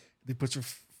Abby. They put her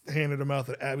hand in her mouth,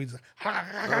 and Abby's like,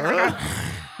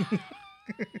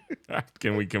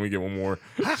 Can we get one more?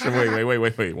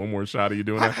 Wait. One more shot of you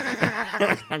doing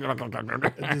that?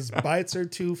 It just bites her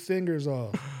 2 fingers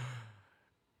off.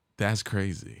 That's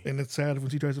crazy. And it's sad when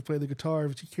she tries to play the guitar,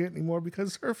 but she can't anymore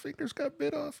because her fingers got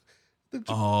bit off.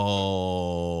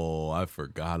 Oh, I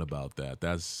forgot about that.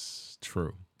 That's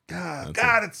true.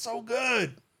 God, it's so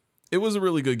good. It was a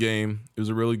really good game. It was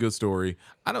a really good story.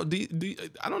 I don't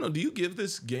know. Do you give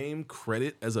this game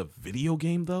credit as a video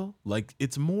game though? Like,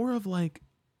 it's more of like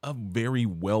a very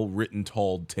well written,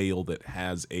 tall tale that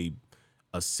has a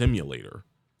simulator.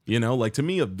 You know, like, to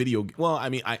me, a video. Well, I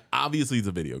mean, obviously it's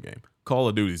a video game. Call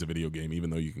of Duty's a video game, even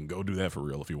though you can go do that for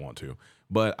real if you want to.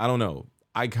 But I don't know.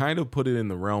 I kind of put it in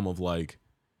the realm of like,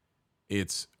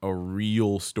 it's a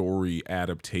real story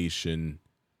adaptation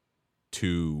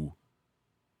to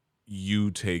you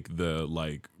take the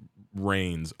like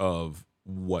reins of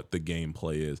what the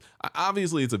gameplay is.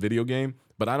 Obviously it's a video game,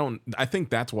 but I think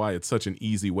that's why it's such an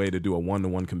easy way to do a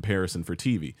one-to-one comparison for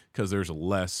TV, because there's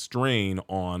less strain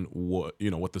on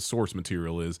what the source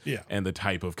material is and the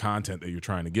type of content that you're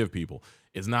trying to give people.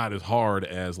 It's not as hard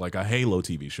as like a Halo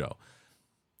TV show.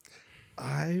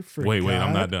 I forgot. Wait,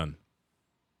 I'm not done.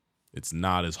 It's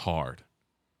not as hard.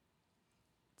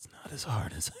 It's not as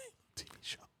hard as a TV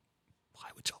show. Why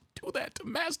would y'all do that to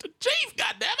Master Chief?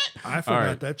 God damn it! I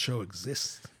forgot that show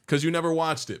exists. Because you never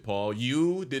watched it, Paul.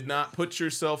 You did not put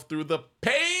yourself through the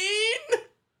pain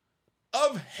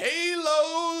of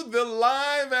Halo, the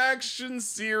live action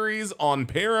series on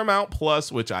Paramount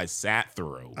Plus, which I sat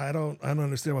through. I don't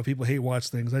understand why people hate watch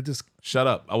things. I just shut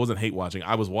up. I wasn't hate watching.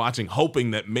 I was watching,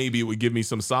 hoping that maybe it would give me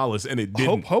some solace, and it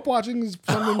didn't. Hope watching is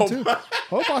something too.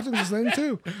 Hope watching is a thing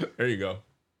too. There you go.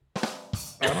 I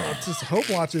don't know, it's just hope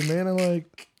watching, man. And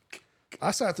like,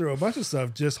 I sat through a bunch of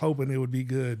stuff just hoping it would be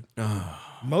good.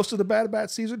 Most of the Bad Batch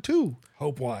season 2,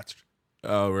 Hope watched.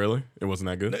 Oh, really? It wasn't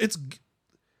that good? It's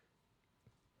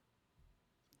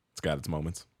got its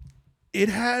moments. It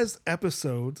has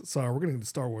episodes. Sorry, we're going to get to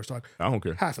Star Wars talk. I don't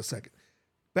care. Half a second.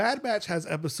 Bad Batch has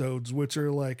episodes which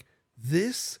are like,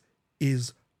 this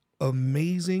is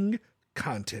amazing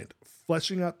content,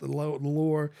 fleshing out the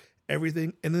lore,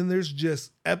 everything. And then there's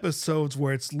just episodes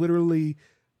where it's literally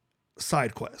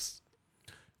side quests.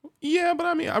 Yeah, but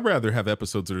I mean, I'd rather have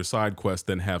episodes that are side quests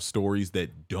than have stories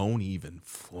that don't even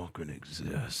fucking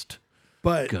exist.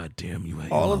 But God damn you,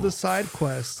 all of the side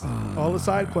quests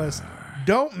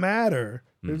don't matter.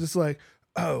 They're just like,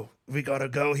 oh, we gotta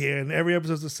go here, and every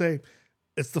episode's the same.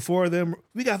 It's the 4 of them.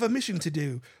 We got a mission to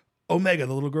do. Omega,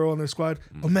 the little girl on their squad.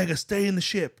 Omega, stay in the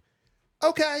ship.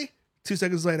 Okay. 2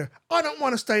 seconds later, I don't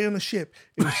want to stay on the ship.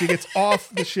 And she gets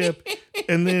off the ship,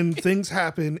 and then things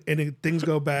happen, and things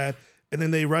go bad, and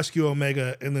then they rescue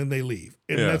Omega, and then they leave.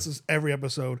 And that's just every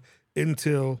episode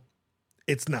until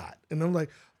it's not. And I'm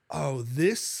like, oh,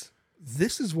 this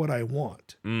is what I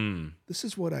want. This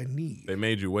is what I need. They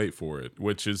made you wait for it,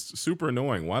 which is super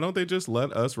annoying. Why don't they just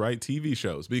let us write TV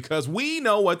shows? Because we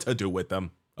know what to do with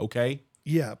them, okay?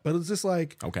 Yeah, but it's just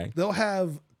like, okay, they'll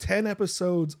have 10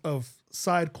 episodes of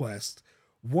side quest,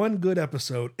 1 good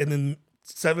episode, and then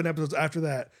 7 episodes after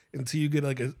that until you get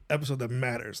like an episode that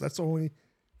matters. That's the only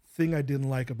thing I didn't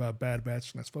like about Bad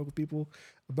Batch, and I spoke with people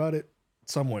about it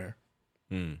somewhere.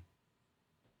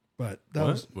 But that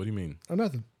was... What do you mean? Oh,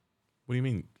 nothing. What do you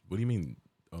mean? What do you mean?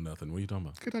 Oh, nothing. What are you talking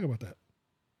about? Can't talk about that.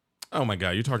 Oh my God,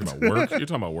 you're talking about work? You're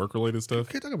talking about work-related stuff?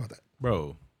 Can't talk about that.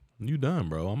 Bro, you done,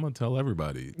 bro. I'm going to tell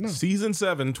everybody. No. Season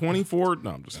 7, 24...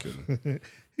 No, I'm just kidding.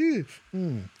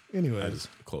 Anyways. I just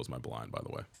closed my blind, by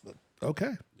the way.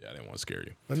 Okay. Yeah, I didn't want to scare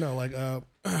you. But no, like,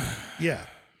 yeah,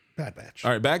 Bad Batch. All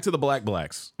right, back to the Black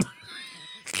Blacks.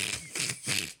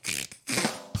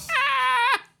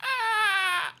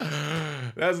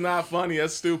 That's not funny.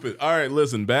 That's stupid. All right,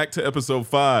 listen, back to episode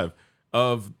 5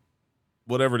 of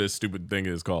whatever this stupid thing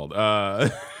is called.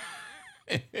 Last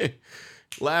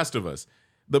of Us.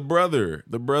 The brother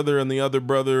and the other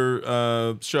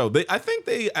brother show. I think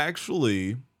they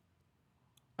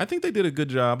did a good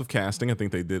job of casting. I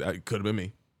think they did. It could have been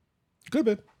me. Could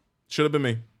have been. Should have been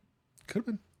me. Could have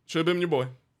been. Should have been your boy.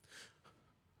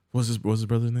 What's his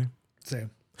brother's name?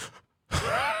 Sam.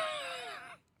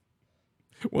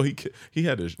 Well, he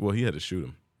had to shoot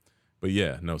him. But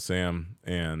yeah, no, Sam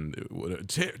and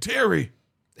Terry.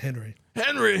 Henry.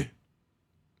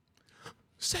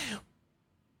 Sam.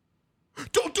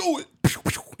 Don't do it.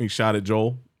 He shot at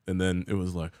Joel, and then it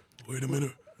was like, wait a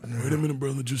minute,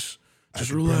 brother, just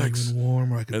relax. Bring you in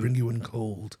warm, or I could bring you in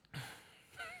cold.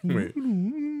 Wait,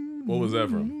 what was that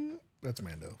from? That's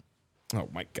Mando. Oh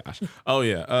my gosh. Oh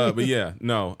yeah. But yeah,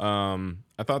 no.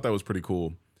 I thought that was pretty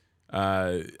cool.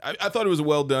 I thought it was a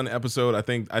well done episode. I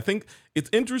think it's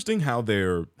interesting how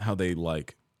they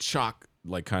like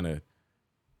kind of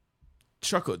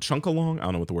chunk along. I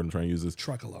don't know what the word I'm trying to use is.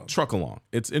 Truck along.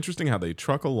 It's interesting how they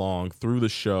truck along through the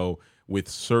show with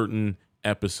certain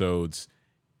episodes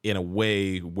in a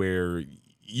way where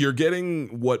you're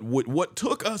getting what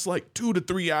took us like 2 to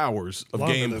 3 hours of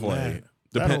gameplay.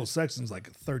 That whole section's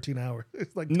like 13 hours.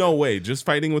 It's like no way, just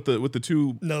fighting with the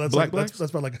two. No, that's blacks? That's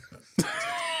about like.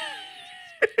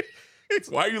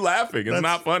 Why are you laughing? It's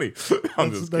not funny.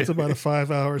 That's about a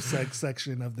 5-hour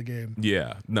section of the game.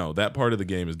 Yeah, no, that part of the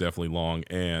game is definitely long,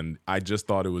 and I just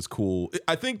thought it was cool.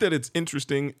 I think that it's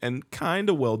interesting and kind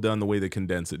of well done the way they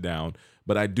condense it down,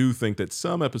 but I do think that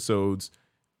some episodes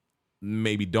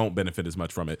maybe don't benefit as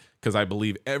much from it because I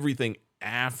believe everything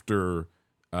after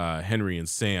Henry and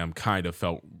Sam kind of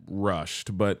felt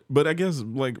rushed, but I guess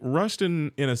like rushed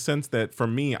in a sense that for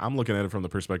me, I'm looking at it from the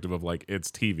perspective of like, it's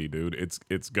TV, dude.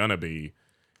 It's gonna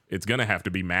have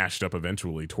to be mashed up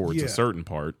eventually towards a certain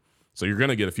part. So you're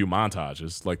gonna get a few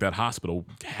montages. Like that hospital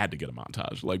had to get a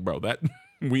montage. Like, bro, that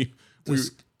we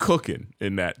cooking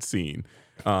in that scene.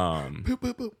 But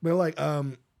like,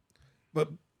 but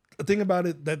the thing about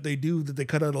it that they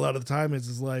cut out a lot of the time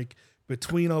is like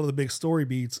between all of the big story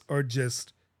beats are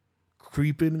just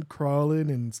creeping, crawling,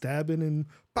 and stabbing, and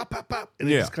pop, pop, pop,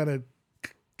 and it just kind of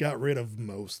got rid of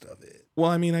most of it. Well,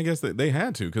 I mean, I guess that they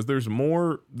had to because there's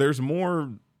more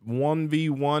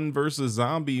 1v1 versus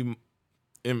zombie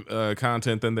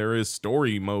content than there is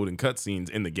story mode and cutscenes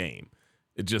in the game.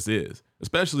 It just is,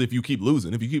 especially if you keep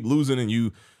losing. If you keep losing and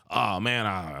you, oh man,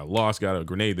 I lost, got a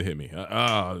grenade that hit me.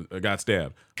 I got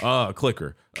stabbed.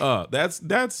 Clicker.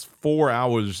 That's 4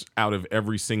 hours out of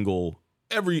every single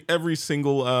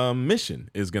mission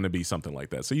is going to be something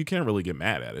like that. So you can't really get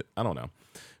mad at it. I don't know.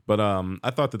 But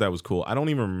I thought that was cool. I don't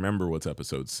even remember what's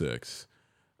episode 6.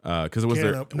 Because was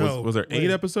there 8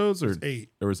 episodes or 8?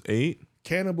 There was 8.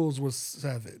 Cannibals was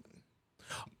 7.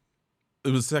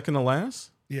 It was second to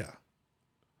last? Yeah.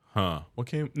 Huh. What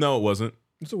came? No, it wasn't.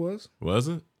 Yes, it was. Was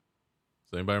it?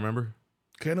 Does anybody remember?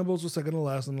 Cannibals was second to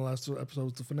last, and the last episode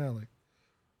was the finale.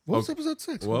 What was episode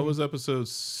 6? What was episode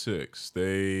 6?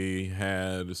 They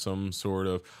had some sort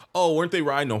of... Oh, weren't they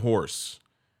riding a horse?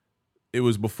 It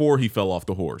was before he fell off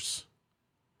the horse.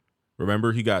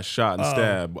 Remember, he got shot and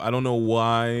stabbed. I don't know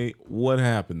why. What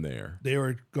happened there? They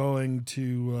were going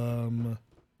to...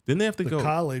 Didn't they have to go...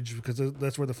 college, because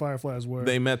that's where the Fireflies were.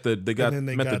 They met the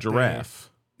giraffe.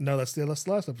 No, that's the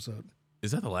last episode.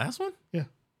 Is that the last one? Yeah.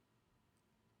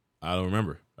 I don't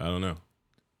remember. I don't know.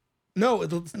 No,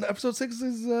 episode 6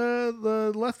 is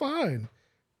the Left Behind.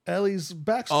 Ellie's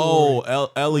backstory. Oh,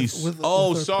 Ellie's.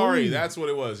 Sorry, queen. That's what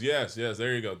it was. Yes,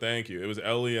 there you go. Thank you. It was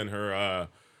Ellie and her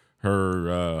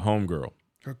homegirl.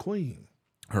 Her queen.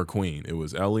 It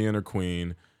was Ellie and her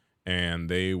queen, and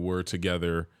they were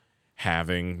together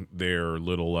having their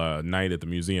little night at the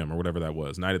museum or whatever that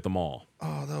was, night at the mall.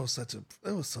 Oh, that was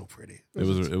so pretty.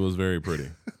 It was very pretty.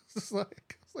 It's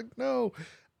like no.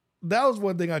 That was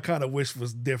one thing I kind of wish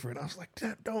was different. I was like,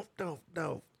 don't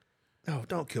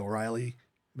kill Riley.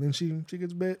 And then she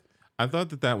gets bit. I thought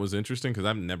that was interesting because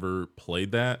I've never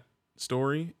played that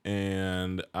story,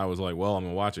 and I was like, well, I'm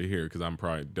gonna watch it here because I'm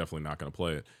probably definitely not gonna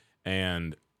play it.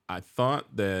 And I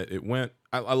thought that it went.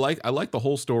 I like the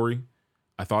whole story.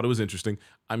 I thought it was interesting.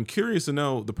 I'm curious to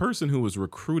know the person who was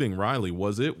recruiting Riley.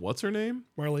 What's her name?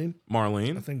 Marlene.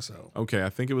 Marlene. I think so. Okay, I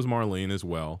think it was Marlene as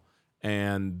well.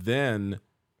 And then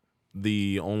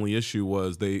the only issue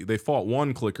was they fought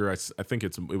one clicker. I think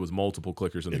it was multiple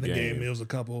clickers in the game. It was a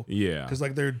couple. Yeah, because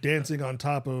like they're dancing on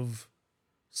top of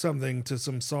something to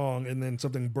some song, and then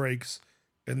something breaks,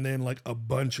 and then like a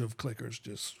bunch of clickers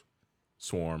just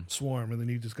swarm, and then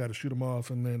you just got to shoot them off,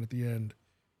 and then at the end,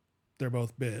 they're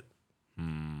both bit.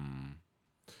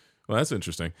 Well, that's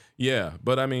interesting. Yeah,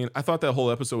 but I mean, I thought that whole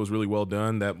episode was really well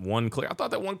done. I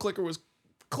thought that one clicker was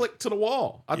clicked to the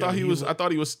wall. I thought he was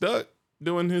stuck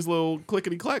doing his little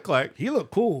clickety clack clack. He looked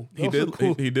cool. He did.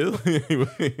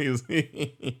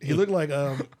 He looked like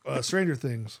Stranger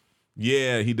Things.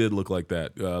 Yeah, he did look like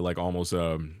that. Like almost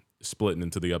splitting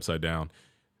into the upside down.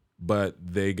 But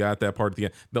they got that part at the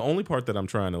end. The only part that I'm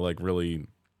trying to like really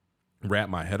wrap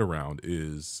my head around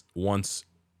is once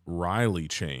Riley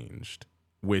changed,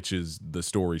 which is the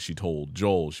story she told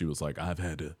Joel. She was like, I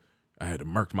had to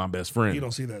murk my best friend. You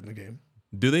don't see that in the game.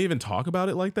 Do they even talk about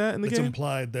it like that in the game? It's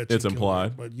implied that it's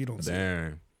implied, but you don't see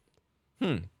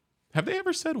it. Have they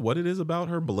ever said what it is about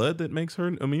her blood that makes her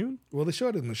immune? Well, they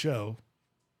showed it in the show.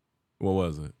 What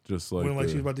was it? Just like when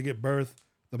she was about to get birth,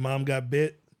 the mom got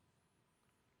bit.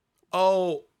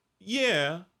 Oh,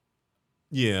 yeah.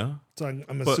 Yeah. So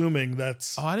I'm assuming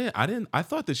that's. Oh, I didn't. I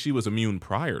thought that she was immune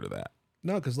prior to that.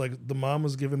 No, because like the mom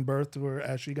was giving birth to her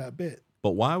as she got bit.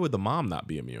 But why would the mom not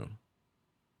be immune?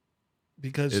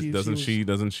 Because doesn't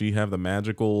she have the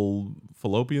magical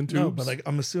fallopian tubes? No, but like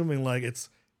I'm assuming like it's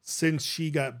since she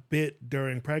got bit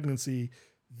during pregnancy,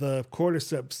 the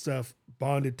cordyceps stuff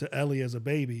bonded to Ellie as a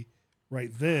baby right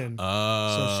then.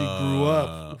 So she grew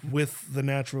up with the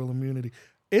natural immunity.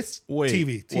 It's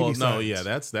TV. Well, science. no, yeah,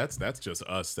 that's just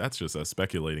us. That's just us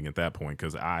speculating at that point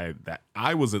because I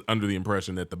was under the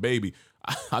impression that the baby,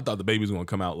 I thought the baby was going to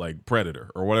come out like Predator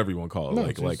or whatever you want to call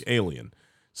it, like Alien.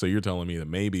 So you're telling me that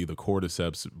maybe the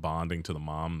cordyceps bonding to the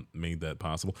mom made that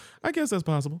possible? I guess that's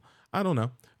possible. I don't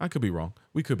know. I could be wrong.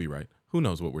 We could be right. Who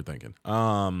knows what we're thinking?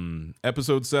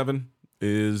 Episode 7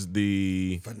 is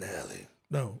the finale.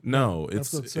 No,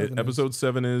 it's episode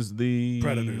 7 is the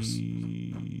Predators.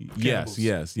 Yes.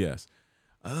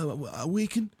 We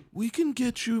can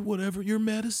get you whatever your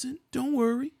medicine. Don't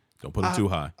worry. Don't put it too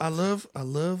high. I love.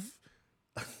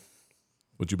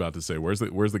 What you about to say? Where's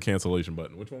the cancellation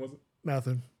button? Which one was it?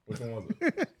 Nothing. Which one was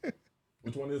it?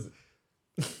 Which one is it?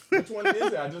 Which one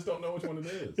is it? I just don't know which one it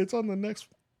is. It's on the next.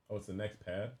 Oh, it's the next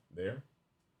pad there.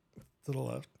 To the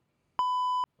left.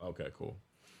 Okay, cool.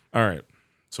 All right.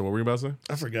 So what were you about to say?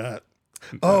 I forgot.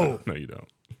 Oh. No, you don't.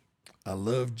 I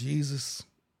love Jesus.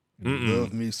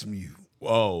 Love me some you.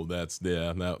 Oh,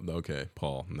 okay,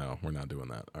 Paul. No, we're not doing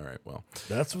that. All right, well.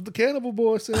 That's what the Cannibal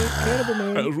Boy said. Cannibal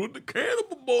Man. That's what the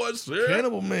Cannibal Boy said.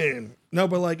 Cannibal Man. No,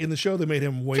 but like in the show, they made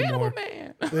him way more.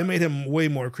 Man. They made him way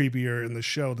more creepier in the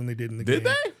show than they did in the game. Did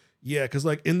they? Yeah, because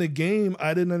like in the game,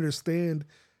 I didn't understand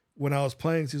when I was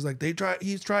playing. So he was like,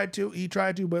 he tried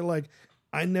to, but like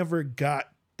I never got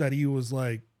that he was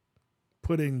like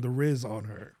putting the Riz on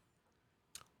her.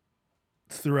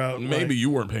 Throughout, maybe you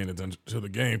weren't paying attention to the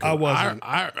game. I wasn't.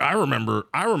 I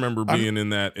remember being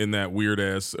in that weird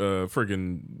ass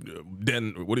freaking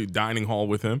dining hall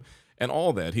with him and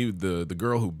all that. He the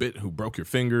girl who broke your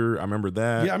finger. I remember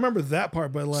that. Yeah, I remember that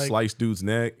part. But like sliced dude's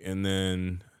neck, and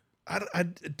then I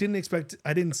didn't expect.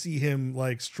 I didn't see him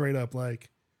like straight up like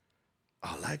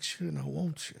I like you and I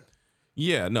want you.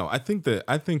 Yeah, no, I think it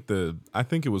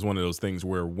was one of those things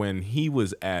where when he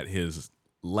was at his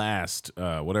last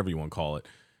whatever you want to call it,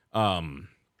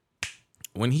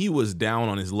 when he was down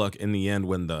on his luck in the end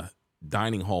when the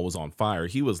dining hall was on fire,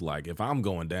 he was like, if I'm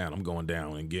going down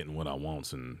and getting what I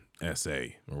want in SA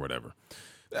or whatever.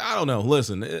 I don't know.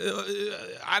 Listen,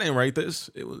 I didn't write this.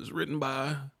 It was written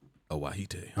by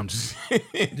Wahite. I'm just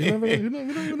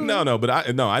No, but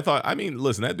I thought, I mean,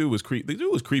 listen, that dude was creepy. The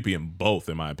dude was creepy in both,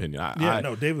 in my opinion.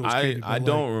 David was creepy. I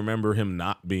don't remember him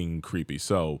not being creepy.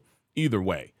 So either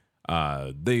way,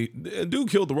 dude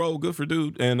killed the role. Good for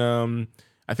dude. And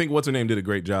I think what's her name did a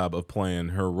great job of playing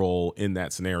her role in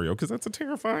that scenario because that's a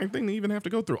terrifying thing to even have to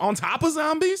go through on top of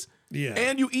zombies. Yeah,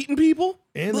 and you eating people,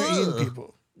 and they're eating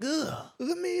people. Ugh.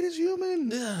 The meat is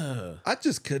human. Ugh. I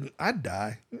just couldn't. I'd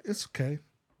die. It's okay.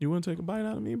 You want to take a bite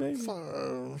out of me, baby?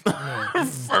 I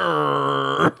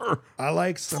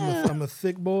like some. I'm a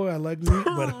thick boy. I like meat,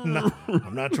 but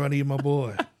I'm not trying to eat my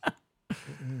boy.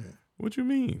 What you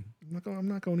mean? I'm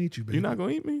not gonna eat you, baby. You're not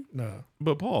gonna eat me? No.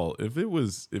 But Paul, if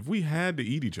we had to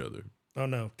eat each other. Oh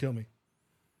no, kill me.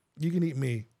 You can eat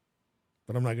me,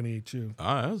 but I'm not gonna eat you.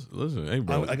 All right, listen, hey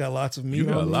bro. I got lots of meat. You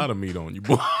got on a lot of meat on you,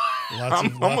 boy.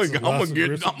 I'm gonna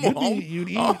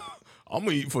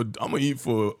eat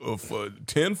for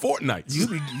 10 fortnights. You'd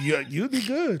be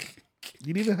good.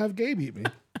 You'd even have Gabe eat me.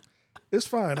 It's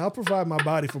fine. I'll provide my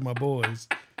body for my boys.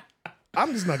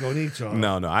 I'm just not gonna eat y'all.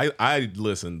 No. I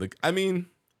listen.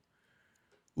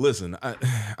 Listen.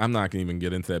 I'm not gonna even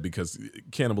get into that because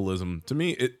cannibalism to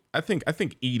me, I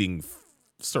think eating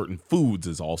certain foods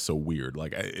is also weird.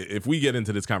 Like if we get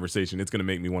into this conversation, it's gonna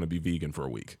make me want to be vegan for a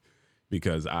week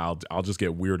because I'll just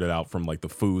get weirded out from like the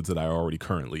foods that I already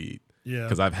currently eat. Yeah.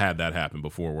 Because I've had that happen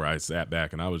before where I sat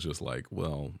back and I was just like,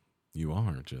 well, you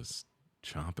are just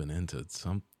chomping into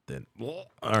something. All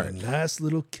right. A nice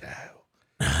little cow.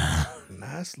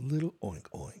 Nice little oink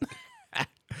oink.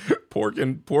 Pork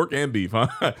and beef, huh?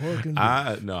 Pork and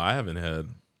beef. No, I haven't had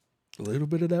A little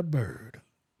bit of that bird.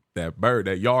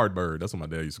 That yard bird. That's what my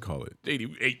dad used to call it.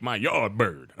 JD ate my yard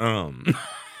bird. All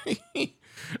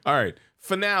right.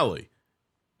 Finale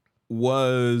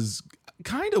was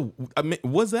kind of. I mean,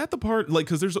 was that the part? Like,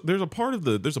 because there's a part of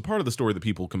the story that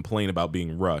people complain about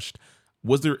being rushed.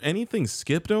 Was there anything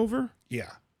skipped over? Yeah.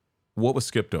 What was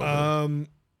skipped over?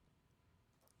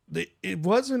 It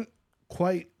wasn't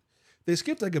quite. They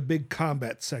skipped like a big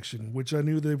combat section, which I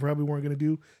knew they probably weren't going to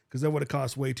do because that would have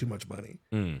cost way too much money.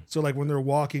 So like when they're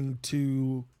walking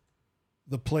to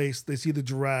the place, they see the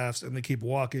giraffes and they keep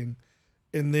walking,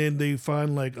 and then they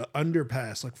find like an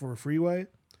underpass, like for a freeway.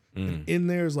 And in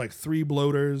there is like 3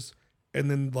 bloaters, and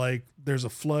then like there's a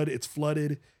flood. It's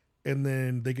flooded, and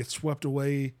then they get swept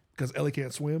away because Ellie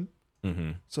can't swim.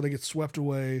 So they get swept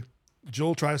away.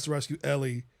 Joel tries to rescue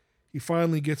Ellie. He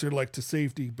finally gets her like to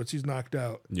safety, but she's knocked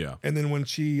out. Yeah. And then when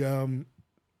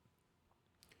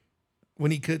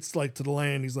he gets like to the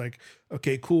land, he's like,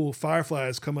 okay, cool.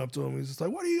 Fireflies come up to him. He's just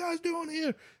like, what are you guys doing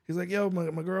here? He's like, yo,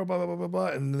 my girl, blah, blah, blah, blah, blah.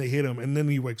 And then they hit him. And then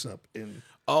he wakes up in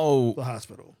the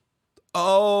hospital.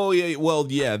 Oh, yeah. Well,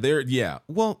 yeah. Yeah.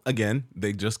 Well, again,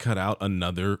 they just cut out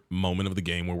another moment of the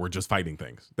game where we're just fighting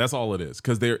things. That's all it is.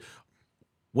 Because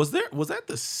was that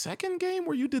the second game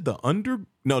where you did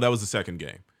no, that was the second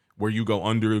game where you go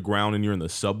underground and you're in the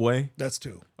subway. That's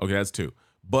 2. Okay, that's 2.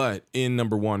 But in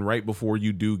number 1, right before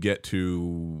you do get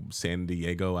to San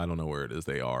Diego, I don't know where it is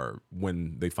they are,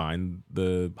 when they find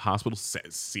the hospital,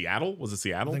 Seattle? Was it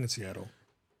Seattle? I think it's Seattle.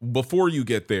 Before you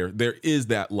get there is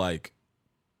that like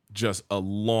just a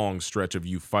long stretch of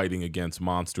you fighting against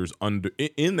monsters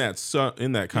in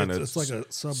that kind of it's like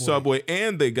a subway,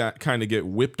 and they kind of get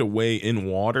whipped away in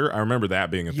water. I remember that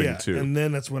being a thing too. And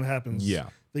then that's what happens. Yeah.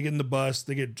 They get in the bus,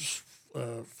 they get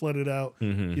flooded out.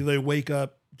 They wake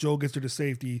up, Joel gets her to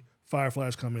safety,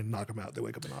 fireflies come in, knock them out. They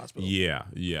wake up in the hospital. Yeah.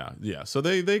 So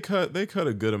they cut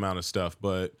a good amount of stuff,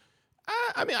 but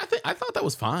I mean, I thought that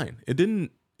was fine. It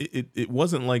didn't. It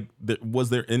wasn't like was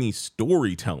there any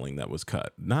storytelling that was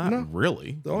cut? Not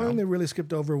really. The only thing they really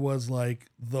skipped over was like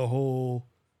the whole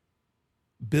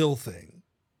Bill thing,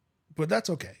 but that's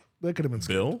okay. That could have been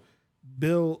skipped.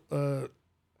 Bill, the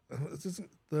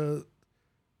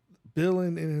Bill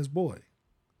and his boy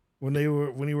when he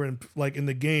were in like in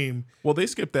the game. Well, they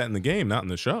skipped that in the game, not in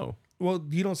the show. Well,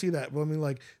 you don't see that. Well, I mean,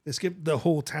 like they skipped the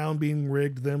whole town being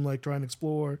rigged, them like trying to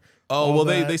explore. Oh, well,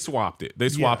 they swapped it. They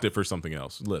swapped it for something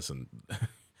else. Listen,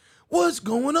 what's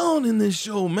going on in this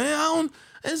show, man?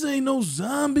 This ain't no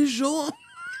zombie show.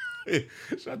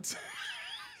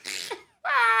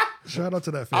 Shout out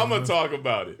to that film. I'm going to talk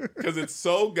about it because it's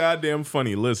so goddamn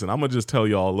funny. Listen, I'm going to just tell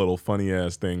y'all a little funny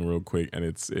ass thing real quick, and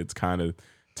it's kind of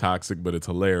toxic, but it's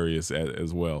hilarious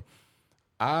as well.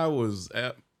 I was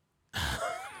at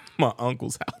my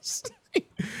uncle's house.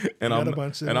 And I'm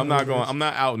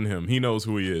not outing him. He knows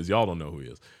who he is. Y'all don't know who he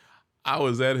is. I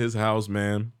was at his house,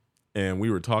 man, and we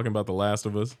were talking about The Last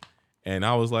of Us, and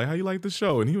I was like, how you like the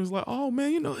show? And he was like, oh,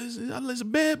 man, it's a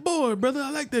bad boy, brother.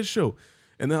 I like that show.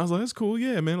 And then I was like, that's cool.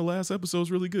 Yeah, man, the last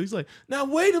episode's really good. He's like, now,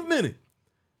 wait a minute.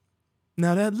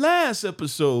 Now, that last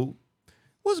episode,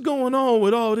 what's going on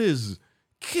with all this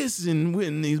kissing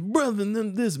with these brothers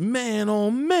and this man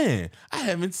on man? I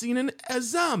haven't seen a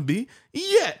zombie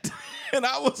yet. And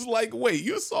I was like, wait,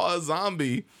 you saw a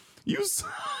zombie. You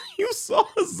saw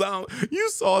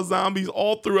zombies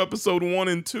all through episode 1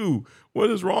 and 2. What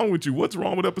is wrong with you? What's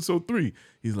wrong with episode 3?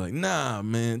 He's like, nah,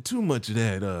 man, too much of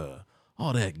that,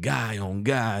 all that guy on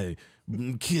guy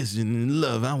kissing and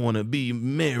love. I want to be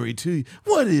married to you.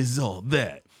 What is all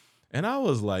that? And I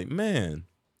was like, man,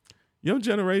 your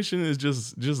generation is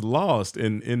just lost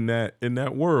in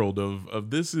that world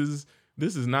of this is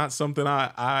not something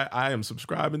I am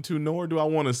subscribing to, nor do I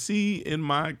want to see in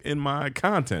my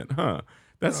content, huh?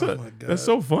 That's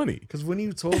so funny. Because when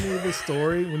you told me the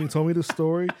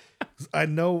story, I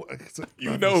know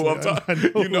you know who I'm talking.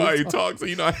 You know how you talk, so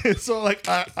you know. So like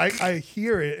I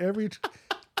hear it every.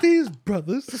 These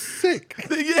brothers are sick.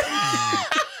 Yeah.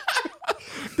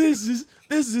 This is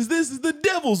the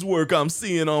devil's work I'm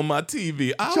seeing on my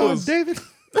TV. David.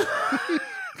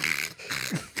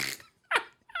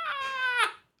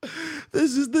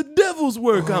 This is the devil's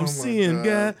work I'm seeing,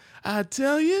 guy. I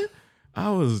tell you, I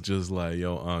was just like,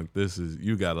 yo, Unc,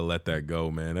 you got to let that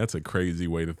go, man. That's a crazy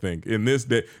way to think. In this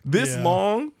day,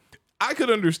 long, I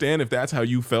could understand if that's how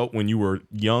you felt when you were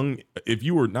young. If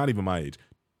you were not even my age,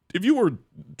 if you were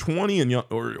 20 and young,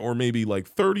 or maybe like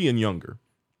 30 and younger,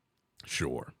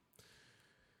 sure.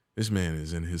 This man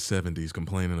is in his 70s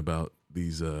complaining about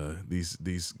these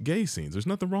gay scenes. There's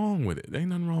nothing wrong with it. There ain't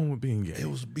nothing wrong with being gay. It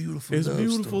was beautiful. It's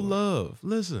beautiful love.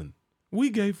 Listen, we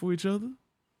gay for each other.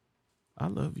 I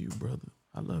love you, brother.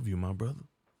 I love you, my brother.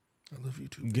 I love you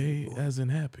too. Gay boy. as in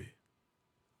happy.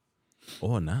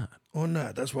 Or not. Or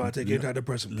not. That's why I take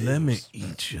antidepressant pills. Let me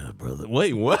eat you, brother.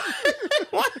 Wait, what?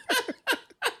 What?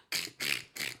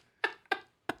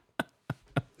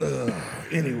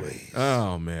 Anyways.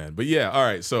 Oh man, but yeah, all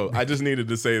right. So I just needed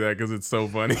to say that because it's so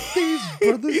funny.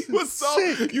 Brothers He was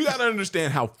so. sick. You got to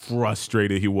understand how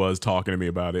frustrated he was talking to me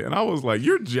about it, and I was like,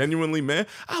 "You're genuinely mad.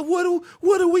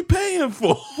 What are we paying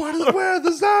for? Where are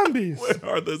the zombies? Where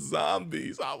are the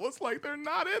zombies?" I was like, "They're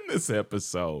not in this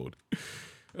episode."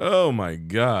 Oh my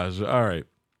gosh! All right,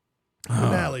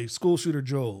 Finale. School shooter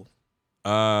Joel.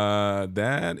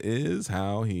 that is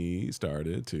how he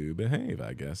started to behave.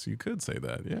 I guess you could say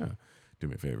that. Yeah. Do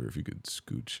me a favor if you could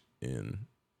scooch in.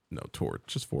 No, toward.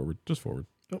 Just forward. Just forward.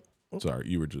 Oh. Sorry,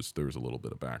 there was a little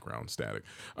bit of background static.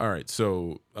 All right,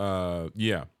 so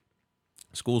yeah,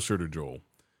 school shooter Joel.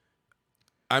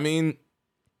 I mean,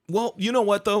 well, you know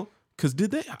what though? Because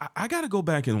I got to go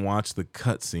back and watch the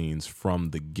cutscenes from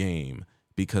the game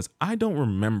because I don't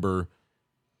remember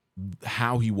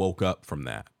how he woke up from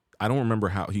that. I don't remember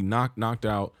how he knocked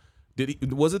out.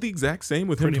 Was it the exact same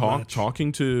with him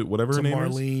talking to whatever her name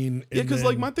Marlene? is? Yeah, because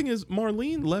like my thing is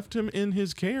Marlene left him in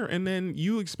his care, and then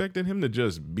you expected him to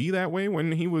just be that way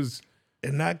when he was,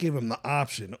 and not give him the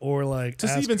option or like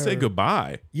just even say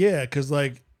goodbye. Yeah, because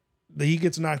like he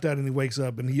gets knocked out and he wakes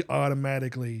up and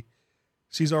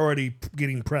she's already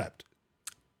getting prepped.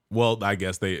 Well, I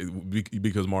guess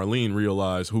because Marlene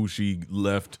realized who she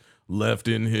left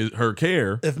in her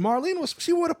care. If Marlene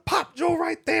she would have popped Joel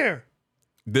right there.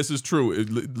 This is true.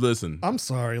 Listen, I'm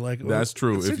sorry. Like that's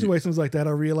true. In situations like that,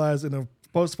 I realize in a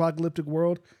post-apocalyptic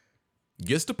world,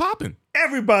 gets to popping.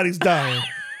 Everybody's dying.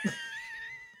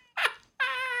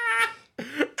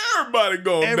 Everybody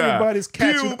gonna die. Everybody's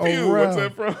catching pew, around. What's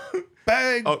that from?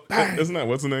 Bang, bang. Isn't that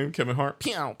what's the name? Kevin Hart.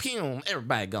 Pew, pew,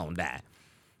 everybody gonna die.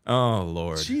 Oh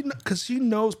Lord. Because she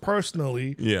knows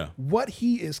personally what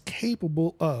he is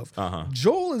capable of.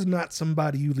 Joel is not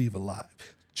somebody you leave alive.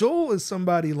 Joel is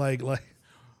somebody like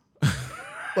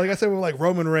I said with like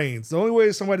Roman Reigns. The only way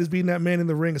somebody's beating that man in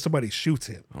the ring is somebody shoots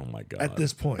him. Oh my God. At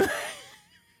this point.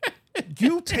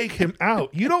 You take him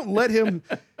out. You don't let him.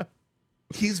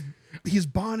 He's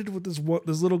bonded with this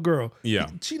little girl. Yeah.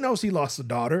 She knows he lost a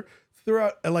daughter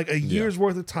throughout like a year's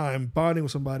worth of time bonding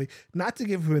with somebody, not to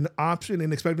give him an option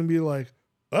and expect him to be like,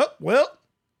 oh, well.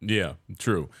 Yeah,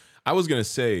 true. I was going to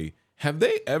say, have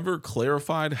they ever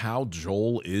clarified how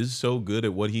Joel is so good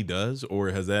at what he does,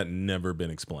 or has that never been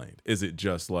explained? Is it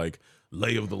just like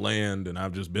lay of the land and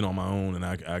I've just been on my own and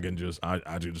I can just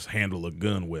handle a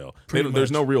gun well?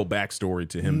 There's no real backstory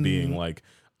to him being like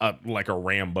a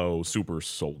Rambo super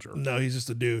soldier. No, he's just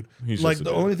a dude. He's like just a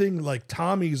the dude. only thing, like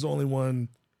Tommy's the only one,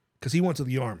 because he went to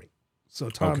the army.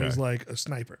 So Tommy's like a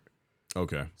sniper.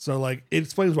 Okay. So like it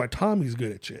explains why Tommy's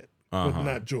good at shit, but Uh-huh.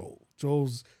 not Joel.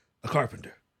 Joel's a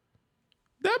carpenter.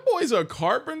 That boy's a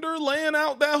carpenter laying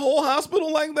out that whole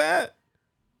hospital like that?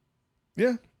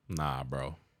 Yeah. Nah,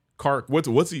 bro. What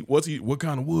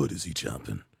kind of wood is he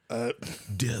chopping?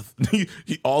 Death.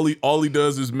 All he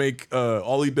does is make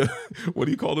what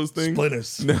do you call those things?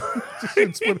 Splinters. No.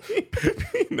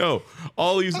 No.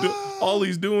 All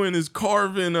he's doing is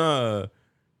carving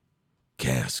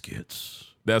caskets.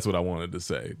 That's what I wanted to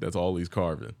say. That's all he's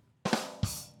carving.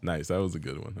 Nice. That was a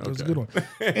good one. Okay. That was a good one.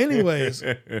 Anyways,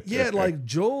 yeah, like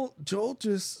Joel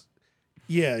just,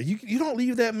 yeah, you don't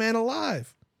leave that man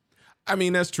alive. I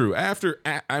mean, that's true.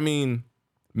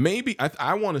 Maybe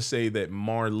I want to say that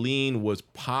Marlene was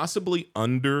possibly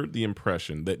under the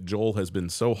impression that Joel has been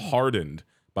so hardened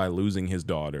by losing his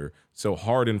daughter, so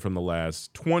hardened from the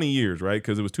last 20 years, right?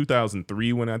 Because it was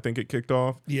 2003 when I think it kicked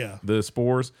off. Yeah. The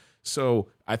spores. So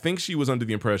I think she was under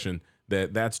the impression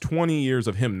that that's 20 years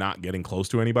of him not getting close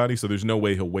to anybody. So there's no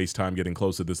way he'll waste time getting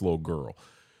close to this little girl.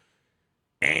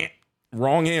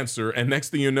 Wrong answer. And next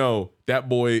thing you know, that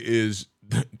boy is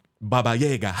Baba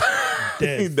Yaga.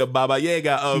 The Baba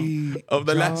Yaga of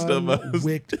The Last of Us.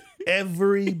 Wicked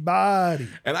everybody.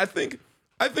 And I think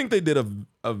they did a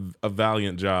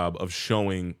valiant job of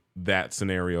showing that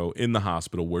scenario in the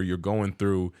hospital where you're going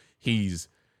through,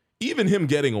 even him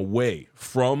getting away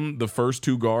from the first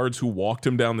two guards who walked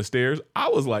him down the stairs. I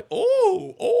was like,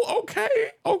 okay.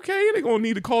 They're going to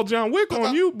need to call John Wick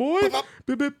on you, boy.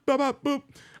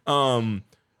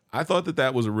 I thought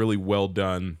that was a really well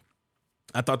done.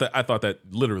 I thought that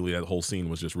literally that whole scene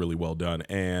was just really well done.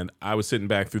 And I was sitting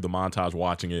back through the montage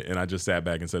watching it, and I just sat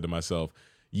back and said to myself,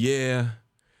 yeah,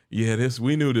 Yeah,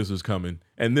 we knew this was coming,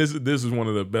 and this is one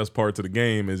of the best parts of the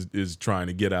game is trying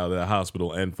to get out of the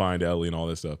hospital and find Ellie and all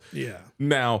this stuff. Yeah.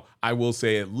 Now, I will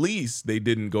say at least they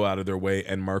didn't go out of their way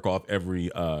and mark off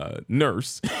every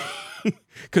nurse,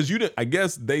 because I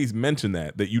guess they mentioned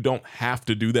that you don't have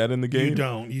to do that in the game. You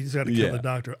don't. You just got to kill the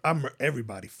doctor. I'm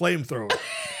everybody. Flamethrower.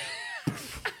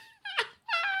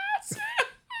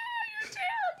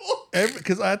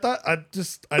 Because I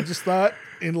just thought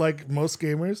in like most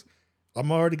gamers, I'm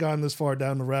already gone this far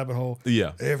down the rabbit hole.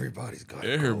 Yeah, everybody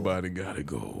gotta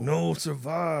go. No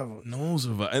survival.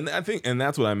 And I think, and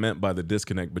that's what I meant by the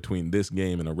disconnect between this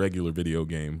game and a regular video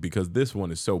game, because this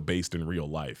one is so based in real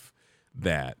life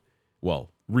that,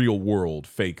 well, real world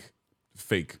fake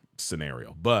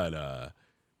scenario, but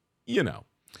yeah,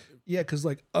 because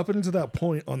like up until that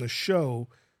point on the show,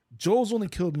 Joel's only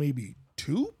killed maybe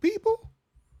 2 people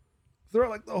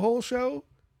throughout like the whole show,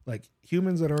 like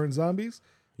humans that aren't zombies.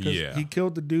 Yeah, he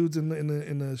killed the dudes in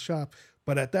the shop.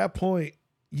 But at that point,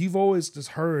 you've always just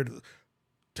heard,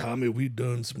 Tommy, we've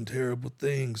done some terrible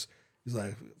things. He's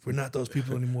like, we're not those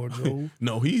people anymore, Joel.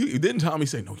 No, he didn't. Tommy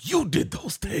say, no, you did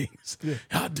those things. Yeah.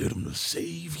 I did them to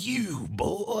save you,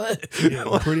 boy.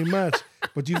 Yeah, pretty much.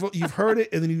 But you've heard it,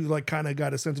 and then you like kind of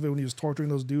got a sense of it when he was torturing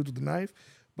those dudes with the knife.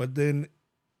 But then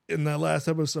in that last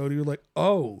episode, you're like,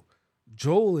 oh,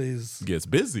 gets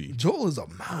busy. Joel is a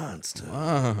monster.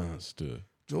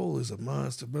 Joel is a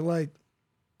monster. But like,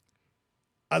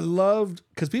 I loved,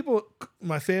 because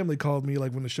my family called me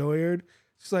like when the show aired.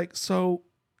 She's like, so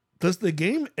does the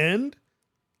game end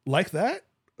like that?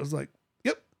 I was like,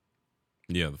 yep.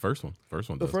 Yeah, the first one.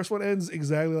 The first one ends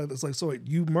exactly like this. Like, so wait,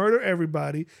 you murder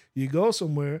everybody, you go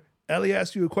somewhere, Ellie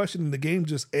asks you a question, and the game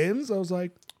just ends. I was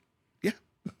like, yeah.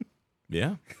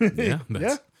 Yeah.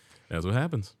 That's what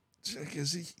happens.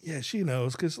 She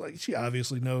knows, because like she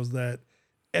obviously knows that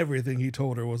everything he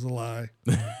told her was a lie.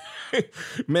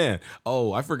 Man,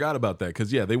 I forgot about that,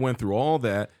 because they went through all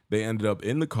that. They ended up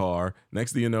in the car.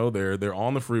 Next thing you know, they're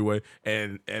on the freeway,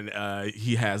 and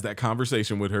he has that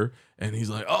conversation with her, and he's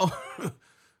like, "Oh,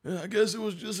 I guess it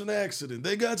was just an accident.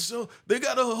 They got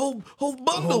a whole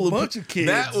bunch of kids."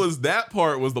 That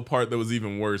part was the part that was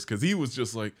even worse, because he was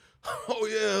just like,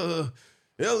 "Oh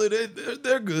yeah, Ellie,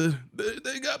 they're good.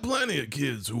 They got plenty of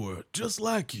kids who are just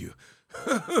like you."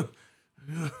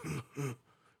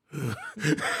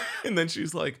 And then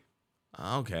she's like,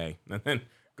 okay, and then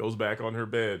goes back on her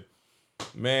bed.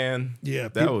 Man, yeah,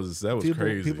 that was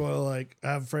crazy. People are like,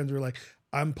 I have friends who are like,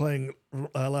 I'm playing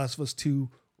Last of Us 2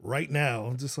 right now.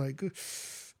 I'm just like, good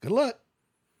luck.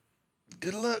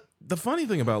 The funny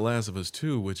thing about Last of Us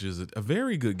 2, which is a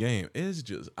very good game, is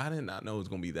just I did not know it was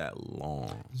gonna be that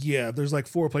long. Yeah, there's like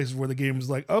 4 places where the game is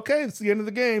like, okay, it's the end of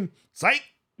the game. Psych.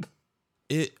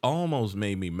 It almost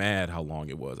made me mad how long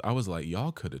it was. I was like,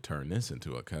 y'all could have turned this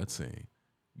into a cutscene.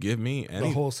 Give me the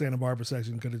whole Santa Barbara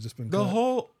section could have just been the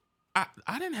whole. I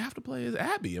didn't have to play as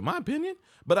Abby, in my opinion,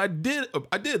 but I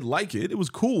did like it. It was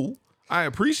cool. I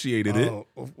appreciated it,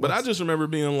 but I just remember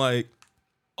being like,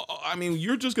 I mean,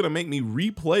 you're just gonna make me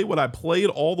replay what I played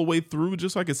all the way through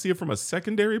just so I could see it from a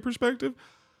secondary perspective?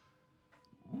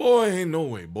 Boy, ain't no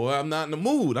way, boy. I'm not in the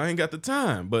mood. I ain't got the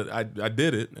time. But I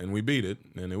did it, and we beat it,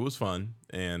 and it was fun.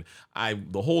 And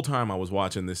the whole time I was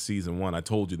watching this season 1, I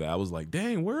told you that. I was like,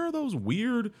 dang, where are those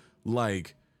weird,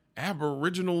 like,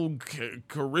 Aboriginal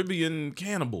Caribbean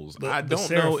cannibals? I don't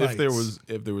know if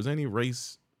there was any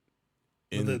race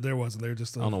in... There wasn't. They're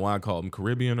just... I don't know why I called them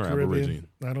Caribbean or Aboriginal.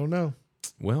 I don't know.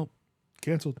 Well...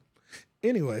 Canceled.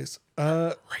 Anyways.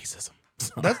 Racism.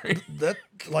 That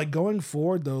like going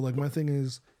forward though, like my thing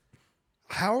is,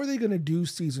 how are they going to do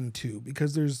season 2?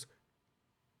 Because there's,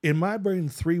 in my brain,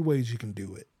 3 ways you can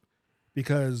do it.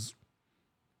 Because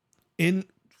we're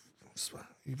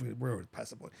already past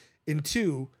the point. In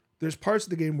 2, there's parts of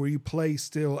the game where you play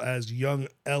still as young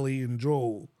Ellie and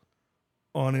Joel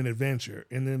on an adventure,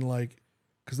 and then like,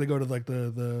 because they go to like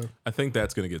the I think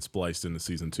that's going to get spliced into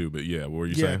season 2, but yeah, what were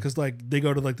you saying? Yeah, because like they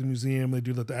go to like the museum, they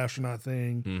do like the astronaut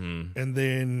thing, and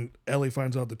then Ellie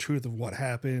finds out the truth of what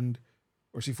happened,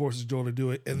 or she forces Joel to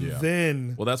do it, and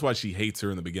then... Well, that's why she hates her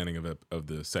in the beginning of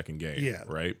the second game, yeah,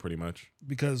 right? Pretty much.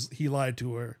 Because he lied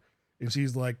to her, and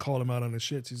she's like called him out on his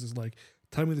shit. She's just like,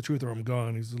 tell me the truth or I'm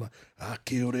gone. He's just like, I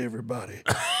killed everybody.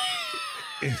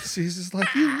 And she's just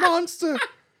like, you monster.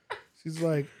 She's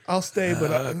like, I'll stay,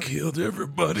 but I killed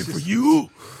everybody for you.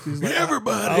 She's like,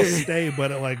 everybody. I'll stay, but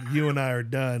like you and I are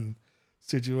done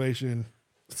situation.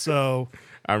 So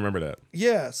I remember that.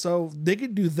 Yeah, so they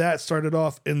could do that, start it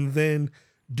off, and then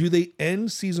do they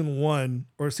end season 1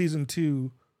 or season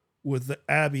 2 with the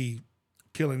Abby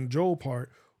killing Joel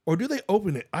part, or do they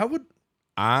open it?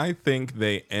 I think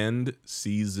they end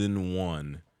season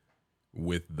 1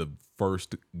 with the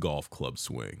first golf club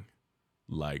swing.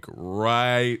 Like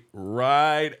right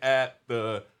at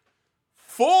the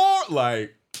 4,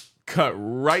 like cut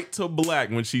right to black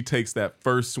when she takes that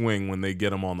first swing when they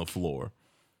get him on the floor.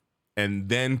 And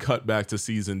then cut back to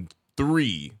season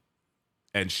 3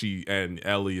 and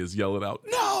Ellie is yelling out,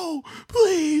 "No,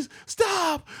 please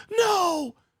stop,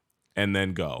 no," and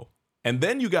then go. And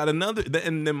then you got another,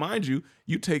 and then mind you,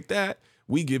 you take that,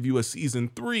 we give you a season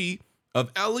 3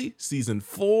 of Ellie, season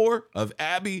 4 of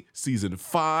Abby, season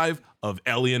 5 of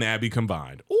Ellie and Abby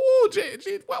combined. Ooh,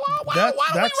 why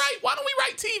don't we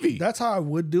write TV? That's how I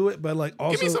would do it, but like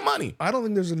also Give me some money. I don't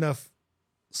think there's enough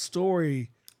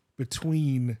story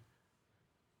between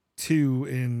 2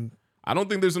 and. I don't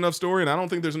think there's enough story, and I don't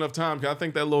think there's enough time. Because I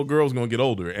think that little girl's gonna get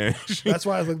older, and That's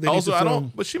why I think they need also to I film.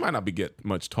 don't. But she might not get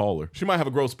much taller. She might have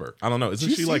a growth spurt. I don't know.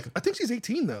 Isn't she like? I think she's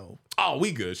 18 though. Oh,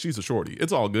 we good. She's a shorty.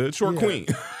 It's all good. Short queen.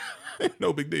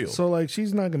 No big deal. So like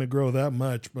she's not gonna grow that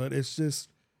much, but it's just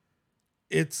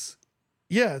like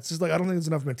I don't think there's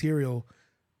enough material.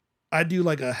 I do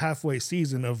like a halfway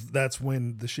season of that's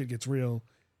when the shit gets real.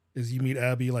 Is you meet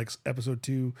Abby like episode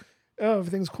 2, oh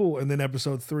everything's cool, and then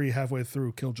episode 3 halfway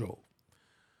through kill Joel.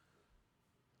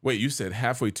 Wait, you said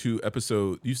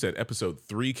you said episode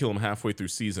 3 kill him halfway through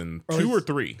season 2 or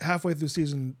 3? Halfway through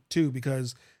season 2,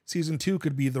 because season 2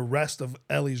 could be the rest of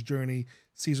Ellie's journey.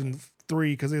 Season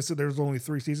 3, because they said there's only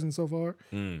 3 seasons so far.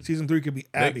 Season 3 could be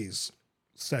Abby's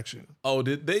section. Oh,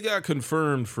 they got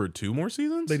confirmed for 2 more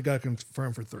seasons? They got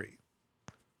confirmed for 3.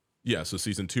 Yeah, so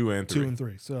season 2 and 3. 2 and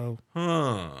 3. So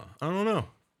I don't know.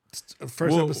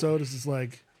 First episode is just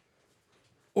like,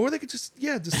 or they could just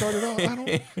start it off. I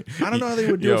don't know how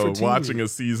they would do it for TV. Watching a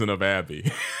season of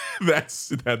Abby. that's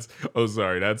that's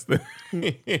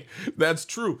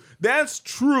true. That's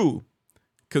true.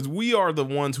 Because we are the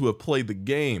ones who have played the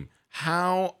game.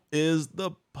 How is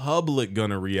the public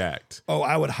gonna react? Oh,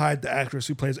 I would hide the actress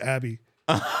who plays Abby.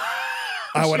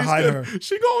 I would hide her.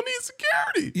 She gonna need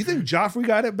security. You think Joffrey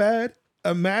got it bad?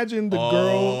 Imagine the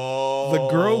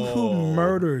girl who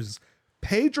murders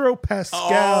Pedro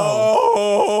Pascal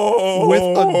with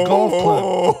a golf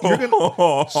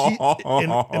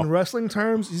club. In wrestling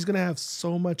terms, he's gonna have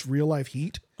so much real life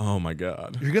heat. Oh my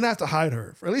God. You're gonna have to hide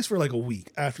her for at least for like a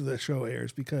week after the show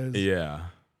airs, because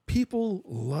people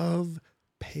love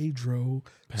Pedro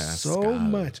Pascal so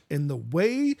much, and the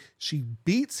way she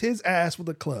beats his ass with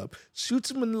a club, shoots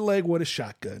him in the leg with a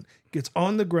shotgun, gets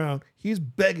on the ground, he's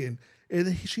begging, and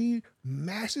then she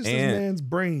mashes his man's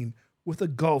brain with a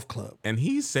golf club. And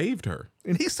he saved her.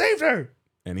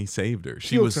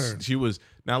 She was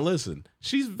now listen,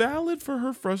 she's valid for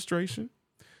her frustration,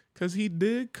 because he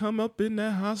did come up in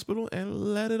that hospital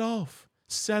and let it off,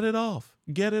 set it off,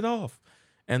 get it off,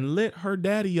 and lit her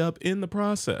daddy up in the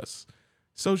process.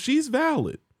 So she's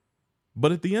valid.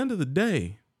 But at the end of the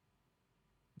day,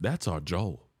 that's our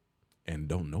Joel. And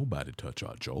don't nobody touch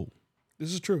our Joel.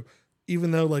 This is true.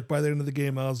 Even though like by the end of the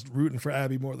game, I was rooting for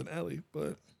Abby more than Ellie,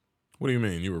 but... What do you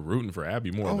mean? You were rooting for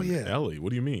Abby more than Ellie?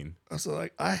 What do you mean? I was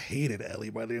like, I hated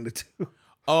Ellie by the end of 2.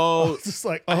 Oh, just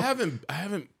like I haven't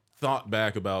thought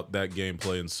back about that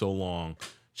gameplay in so long.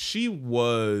 She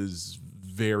was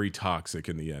very toxic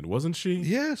in the end, wasn't she?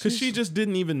 Yeah, because she just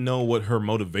didn't even know what her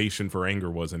motivation for anger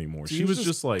was anymore. She was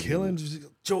just like killing.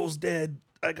 Joel's dead.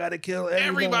 I gotta kill everybody.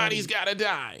 Everybody's gotta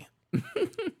die.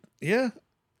 Yeah,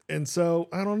 and so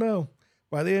I don't know.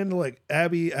 By the end, like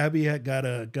Abby had got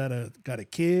a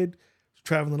kid.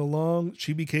 Traveling along,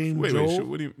 she became Joel.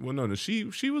 No, she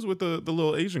was with the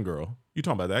little Asian girl. You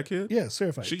talking about that kid? Yeah,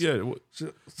 Seraphite.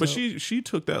 But she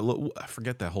took that little. I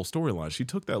forget that whole storyline. She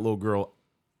took that little girl.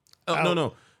 Oh,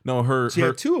 no. She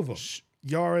had 2 of them,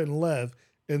 Yara and Lev,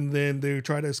 and then they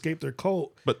try to escape their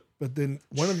cult. But then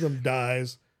one of them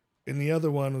dies, and the other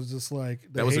one was just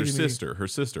like that was her sister. Her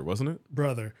sister, wasn't it?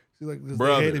 Brother. She's like,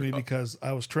 they hated me because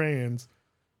I was trans.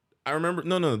 I remember.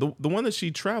 No. The one that she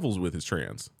travels with is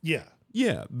trans. Yeah.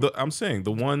 Yeah, I'm saying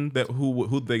the one that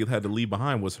who they had to leave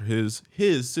behind was his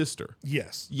sister.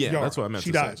 Yes. Yeah, Yara. that's what I meant.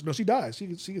 She dies. Say. No, she dies. She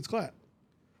gets clapped.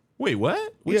 Wait,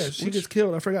 what? She gets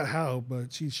killed. I forgot how,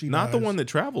 but she not dies. The one that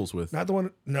travels with. Not the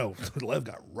one. No, Lev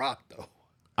got rocked though.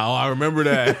 Oh, I remember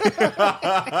that.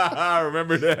 I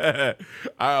remember that.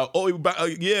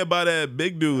 By that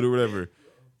big dude or whatever.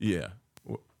 Yeah.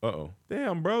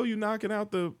 Damn, bro, you knocking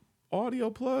out the audio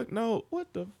plug? No. What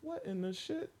in the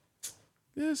shit?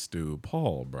 This dude,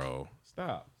 Paul, bro.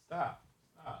 Stop. You don't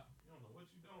know what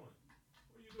you're doing.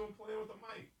 What are you doing playing with the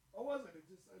mic? Oh, wasn't it?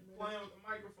 Just playing with the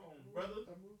microphone, brother.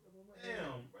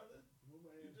 Damn, brother.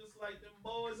 You just like them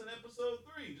boys in episode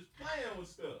 3, just playing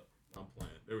with stuff. I'm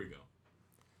playing. There we go.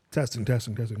 Testing.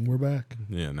 We're back.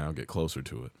 Yeah, now get closer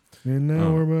to it. And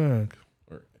now we're back.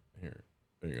 Or here,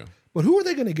 there you go. But who are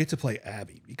they going to get to play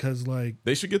Abby? Because like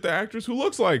They should get the actress who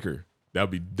looks like her.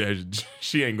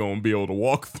 She ain't gonna be able to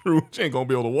walk through. She ain't gonna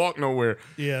be able to walk nowhere.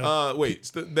 Yeah. Wait,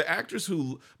 the actress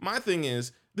who. My thing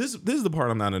is this is the part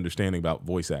I'm not understanding about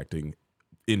voice acting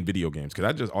in video games, because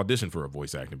I just auditioned for a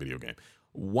voice acting video game.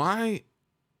 Why?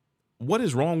 What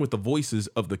is wrong with the voices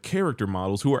of the character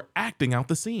models who are acting out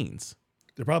the scenes?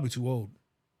 They're probably too old.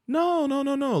 No.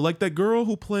 Like the girl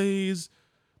who played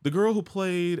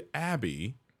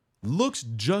Abby looks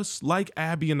just like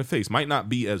Abby in the face. Might not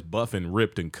be as buff and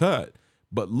ripped and cut,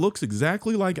 but looks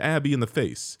exactly like Abby in the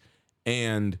face,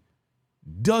 and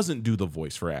doesn't do the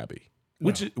voice for Abby.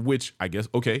 Which I guess,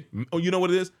 okay. Oh, you know what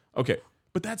it is? Okay.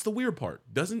 But that's the weird part.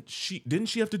 Didn't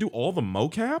she have to do all the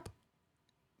mocap?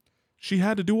 She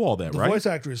had to do all that, right? The voice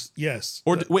actress, yes.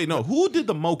 Or wait, no, who did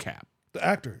the mocap? The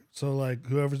actor. So like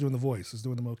whoever's doing the voice is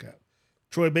doing the mocap.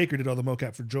 Troy Baker did all the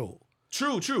mocap for Joel.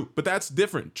 True. But that's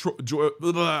different.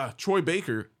 Troy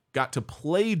Baker got to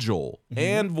play Joel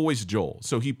and voice Joel.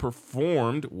 So he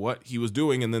performed what he was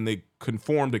doing, and then they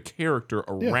conformed a character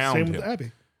around same him. with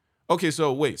Abby. Okay,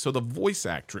 so wait. So the voice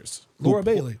actress. Laura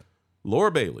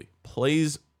Bailey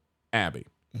plays Abby.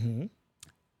 Mm-hmm.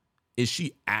 Is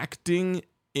she acting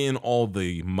in all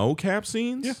the mocap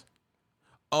scenes? Yeah.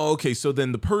 Oh, okay, so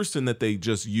then the person that they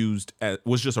just used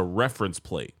was just a reference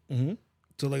plate. Mm-hmm.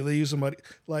 So like they use somebody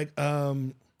like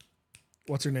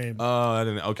what's her name? I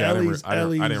didn't. Okay, I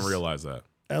didn't realize that.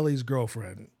 Ellie's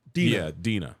girlfriend, Dina. Yeah,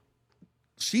 Dina.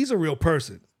 She's a real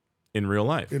person In real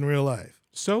life.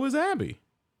 So is Abby.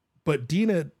 But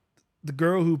Dina, the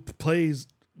girl who plays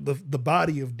the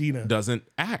body of Dina, Doesn't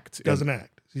act.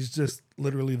 act. She's just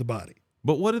literally the body.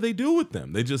 But what do they do with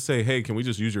them? They just say, "Hey, can we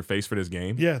just use your face for this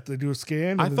game?" Yeah, they do a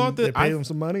scan. And I thought they that- pay them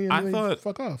some money and they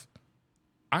fuck off.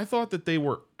 I thought that they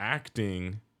were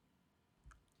acting.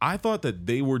 I thought that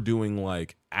they were doing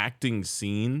like acting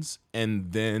scenes,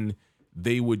 and then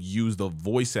they would use the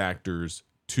voice actors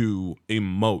to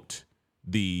emote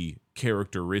the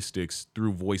characteristics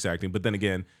through voice acting. But then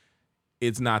again,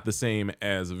 it's not the same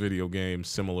as a video game,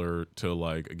 similar to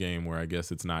like a game where I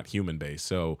guess it's not human based.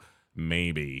 So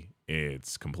maybe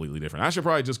it's completely different. I should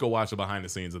probably just go watch the behind the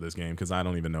scenes of this game, because I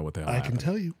don't even know what the hell I happened. can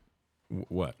tell you.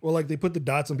 What? Well, like they put the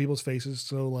dots on people's faces,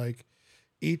 so like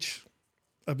each.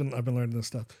 I've been learning this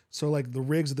stuff. So like the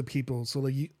rigs of the people. So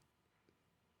like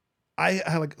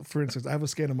I like, for instance, I have a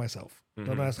scan of myself.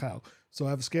 Don't ask how. So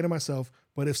I have a scan of myself.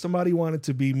 But if somebody wanted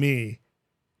to be me,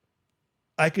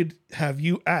 I could have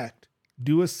you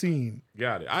do a scene.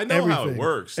 Got it. I know how it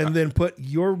works. And then put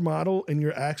your model and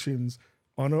your actions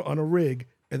on a rig,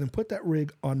 and then put that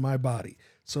rig on my body,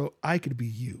 so I could be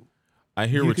you. I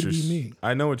hear You what could you're. be me.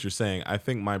 I know what you're saying. I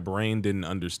think my brain didn't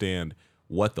understand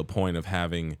what the point of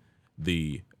having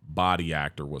the body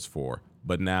actor was for,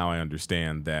 but now I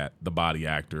understand that the body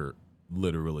actor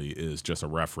literally is just a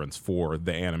reference for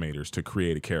the animators to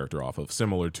create a character off of,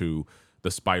 similar to the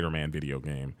Spider-Man video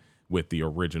game with the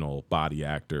original body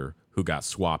actor who got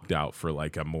swapped out for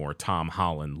like a more Tom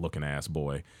Holland looking ass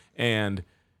boy. And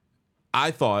I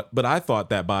thought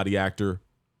that body actor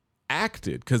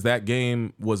acted, because that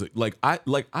game was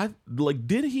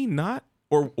did he not,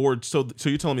 or so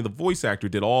you're telling me the voice actor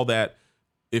did all that?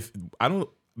 If I don't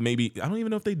even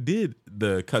know if they did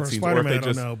the cutscenes, or if they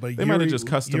just know, but they might have just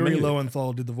custom Yuri made it.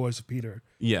 Lowenthal did the voice of Peter.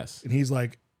 Yes, and he's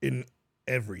like in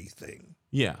everything.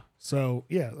 Yeah. So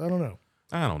yeah, I don't know.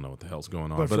 I don't know what the hell's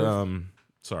going on, but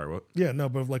sorry, what? Yeah, no,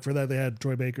 but like for that they had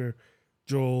Troy Baker,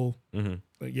 Joel.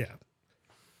 Yeah.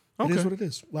 Okay. It is what it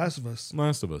is. Last of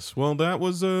Us. Well, that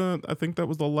was I think that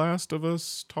was the last of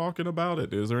us talking about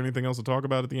it. Is there anything else to talk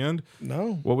about at the end?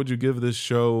 No. What would you give this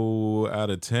show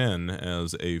out of 10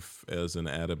 as an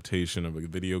adaptation of a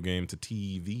video game to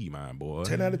TV, my boy?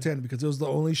 10 out of 10, because it was the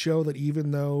only show that, even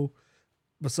though,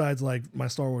 besides like my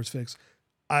Star Wars fix,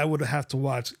 I would have to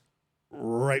watch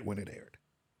right when it aired.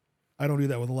 I don't do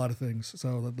that with a lot of things,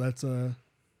 so that's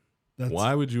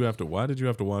why did you have to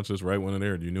watch this right when it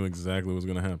aired? You knew exactly what was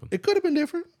going to happen. It could have been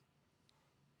different.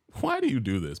 Why do you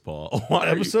do this, Paul?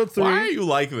 Episode 3. Why are you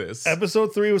like this?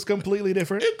 Episode 3 was completely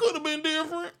different. It could have been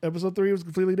different. Episode 3 was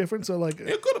completely different. So like,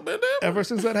 it could have been different. Ever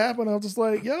since that happened, I was just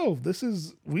like, yo,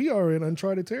 we are in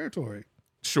uncharted territory.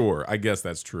 Sure, I guess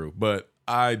that's true, but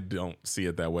I don't see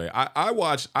it that way.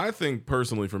 I think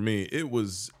personally for me, it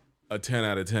was a 10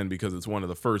 out of 10 because it's one of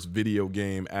the first video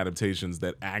game adaptations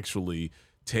that actually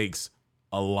takes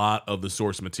a lot of the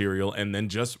source material and then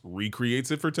just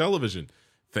recreates it for television.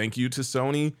 Thank you to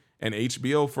Sony and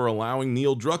HBO for allowing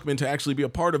Neil Druckmann to actually be a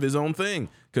part of his own thing,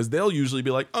 because they'll usually be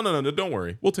like, oh, no, don't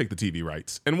worry. We'll take the TV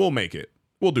rights and we'll make it.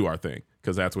 we'll do our thing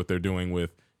because that's what they're doing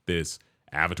with this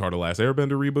Avatar: The Last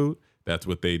Airbender reboot. That's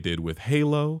what they did with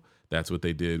Halo. That's what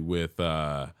they did with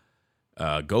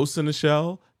Ghost in the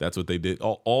Shell. That's what they did.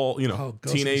 All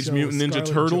Teenage Mutant Ninja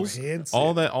Turtles.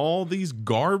 Johansson. All these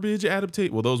garbage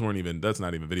adaptations. Well, those weren't even. That's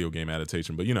not even video game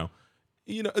adaptation. But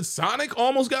Sonic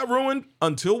almost got ruined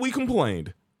until we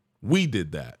complained. We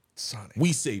did that. Sonic.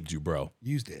 We saved you, bro.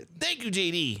 You did. Thank you,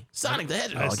 JD. Sonic the I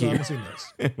Hedgehog still here. haven't seen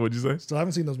those. What'd you say? Still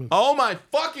haven't seen those movies. Oh my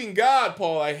fucking God,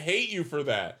 Paul. I hate you for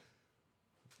that.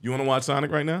 You want to watch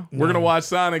Sonic right now? No. We're going to watch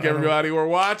Sonic, everybody. We're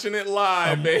watching it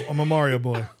live, baby. I'm a Mario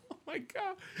boy. Oh my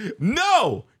God.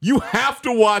 No, you have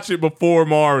to watch it before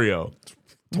Mario.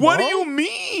 What do you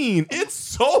mean? It's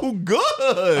so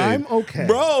good. I'm okay.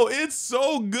 Bro, it's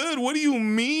so good. What do you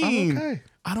mean? I'm okay.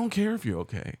 I don't care if you're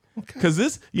okay. Okay. Because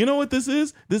this, you know what this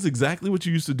is? This is exactly what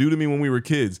you used to do to me when we were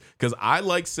kids. Because I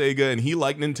liked Sega and he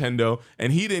liked Nintendo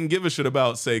and he didn't give a shit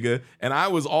about Sega. And I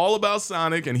was all about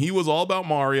Sonic and he was all about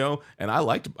Mario. And I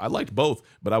liked both,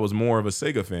 but I was more of a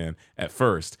Sega fan at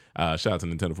first. Shout out to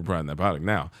Nintendo for providing that product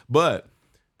now. But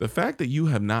the fact that you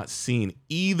have not seen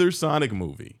either Sonic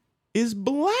movie is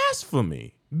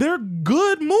blasphemy. They're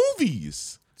good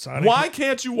movies. Sonic- Why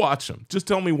can't you watch them? Just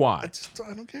tell me why.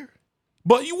 I don't care.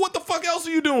 But what the fuck else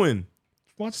are you doing?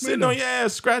 Watch Sitting on your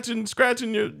ass, scratching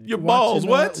your Watching, balls.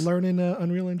 What? Learning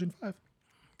Unreal Engine 5.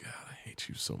 God, I hate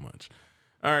you so much.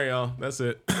 All right, y'all. That's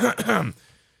it. That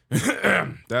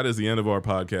is the end of our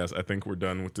podcast. I think we're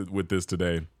done with this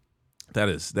today. That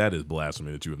is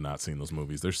blasphemy that you have not seen those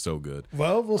movies. They're so good.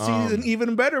 Well, we'll see an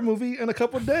even better movie in a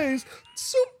couple of days.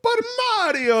 Super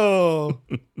Mario.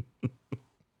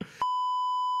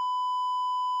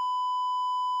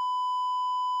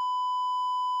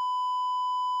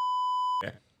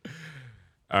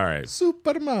 All right,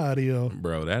 Super Mario.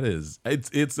 bro. It's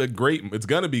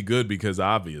gonna be good because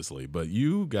obviously, but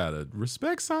you gotta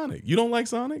respect Sonic. You don't like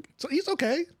Sonic? So he's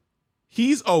okay.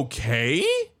 He's okay.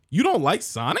 You don't like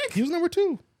Sonic? He was number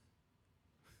 2.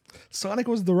 Sonic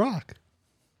was The Rock.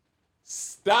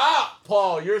 Stop,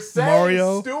 Paul. You're saying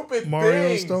Mario, stupid Mario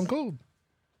things. Stone Cold.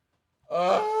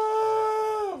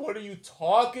 What are you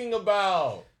talking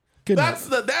about? Good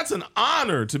That's an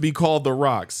honor to be called The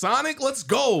Rock. Sonic, let's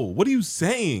go. What are you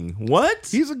saying? What?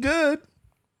 He's a good.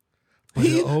 But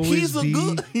he's a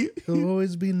good. He'll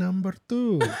always be number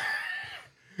 2.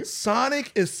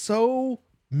 Sonic is so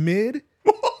mid.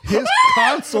 His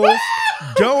consoles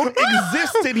don't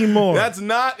exist anymore. That's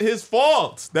not his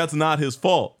fault. That's not his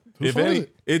fault. Whose fault is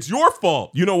it? It's your fault.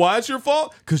 You know why it's your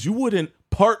fault? Because you wouldn't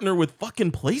partner with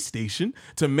fucking PlayStation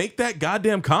to make that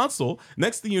goddamn console.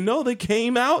 Next thing you know, they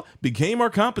came out, became our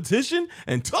competition,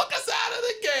 and took us out of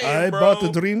the game. I bought the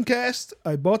Dreamcast.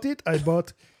 I bought it.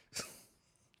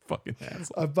 Fucking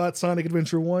asshole. I bought Sonic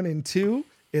Adventure 1 and 2,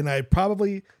 and I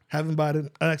probably haven't bought it.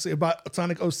 Actually, I bought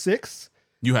Sonic 06.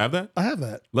 You have that? I have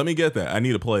that. Let me get that. I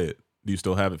need to play it. Do you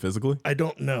still have it physically? I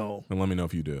don't know. And let me know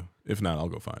if you do. If not, I'll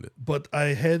go find it. But I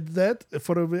had that. I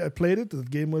played it. The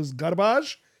game was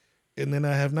garbage. And then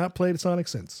I have not played Sonic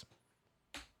since.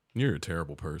 You're a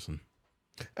terrible person.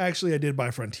 Actually, I did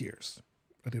buy Frontiers.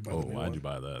 I did buy Oh, the new why'd one. you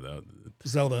buy that?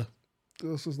 Zelda.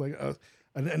 This was like,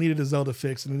 I needed a Zelda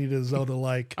fix, and I needed a Zelda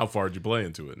like. How far did you play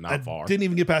into it? Not far. Didn't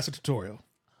even get past the tutorial.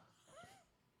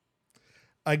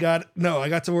 I got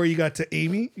to where you got to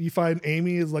Amy. You find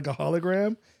Amy is like a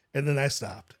hologram, and then I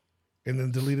stopped. And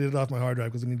then deleted it off my hard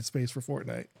drive because I needed space for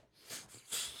Fortnite.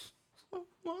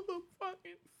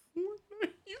 Motherfucking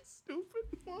Fortnite, you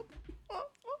stupid motherfucking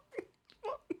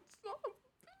son of a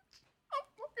bitch. I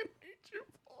fucking hate you,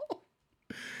 Paul.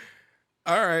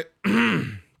 All right.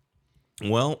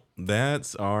 Well,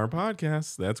 that's our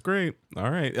podcast. That's great. All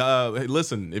right. Hey,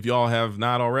 listen, if y'all have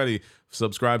not already,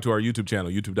 subscribe to our YouTube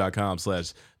channel,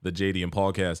 youtube.com/the JD and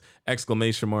Paulcast, !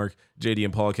 JD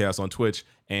and Paulcast on Twitch.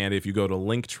 And if you go to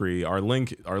Linktree, our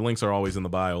links are always in the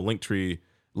bio, link.tree/JD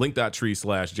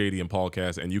and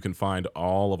Paulcast, and you can find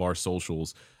all of our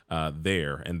socials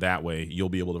there. And that way you'll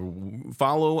be able to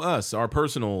follow us. Our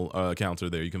personal accounts are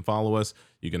there. You can follow us.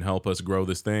 You can help us grow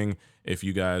this thing. If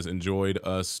you guys enjoyed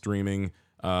us streaming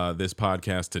this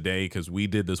podcast today, because we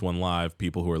did this one live,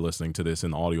 people who are listening to this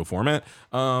in audio format,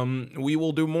 we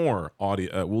will do more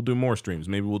audio. We'll do more streams.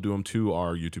 Maybe we'll do them to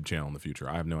our YouTube channel in the future.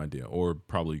 I have no idea. Or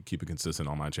probably keep it consistent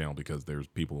on my channel because there's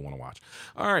people who want to watch.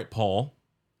 All right, Paul.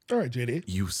 All right, JD.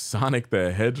 You Sonic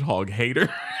the Hedgehog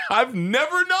hater. I've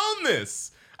never known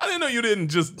this. I didn't know you didn't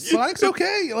just... Sonic's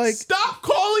okay. Like, stop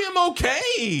calling him okay.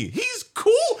 He's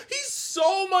cool. He's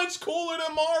so much cooler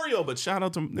than Mario. But shout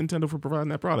out to Nintendo for providing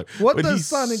that product. what But does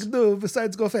Sonic do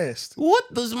besides go fast?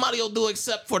 What does Mario do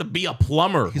except for to be a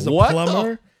Plumber. He's a What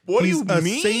plumber. What He's do you a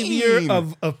mean? savior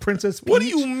of Princess Peach. What do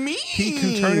you mean? He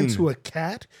can turn into a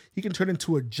cat. He can turn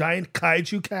into a giant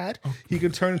kaiju cat. He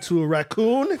can turn into a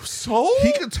raccoon. So?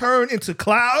 He can turn into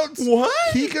clouds.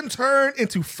 What? He can turn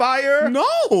into fire. No.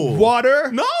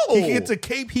 Water. No. He gets a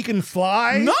cape. He can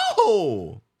fly.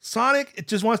 No. Sonic, it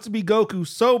just wants to be Goku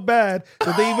so bad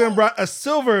that they even brought a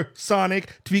silver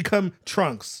Sonic to become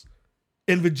Trunks.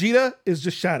 And Vegeta is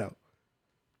just Shadow.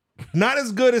 Not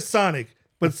as good as Sonic,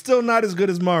 but still not as good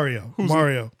as Mario.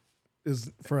 Mario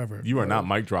is forever. You are not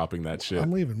mic dropping that shit.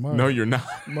 I'm leaving. Mario. No, you're not.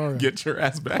 Mario. Get your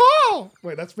ass back. Oh!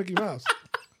 Wait, that's Mickey Mouse.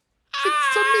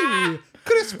 It's me,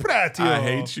 Chris Pratt. I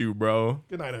hate you, bro.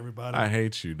 Good night, everybody. I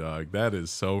hate you, dog. That is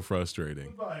so frustrating.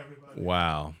 Goodbye, everybody.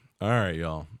 Wow. All right,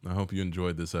 y'all. I hope you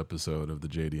enjoyed this episode of the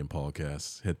JD and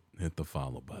Paulcast. Hit the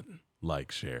follow button.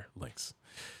 Like, share, links.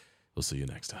 We'll see you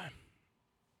next time.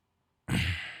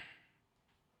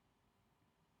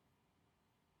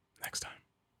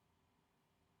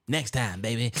 Next time,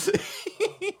 baby.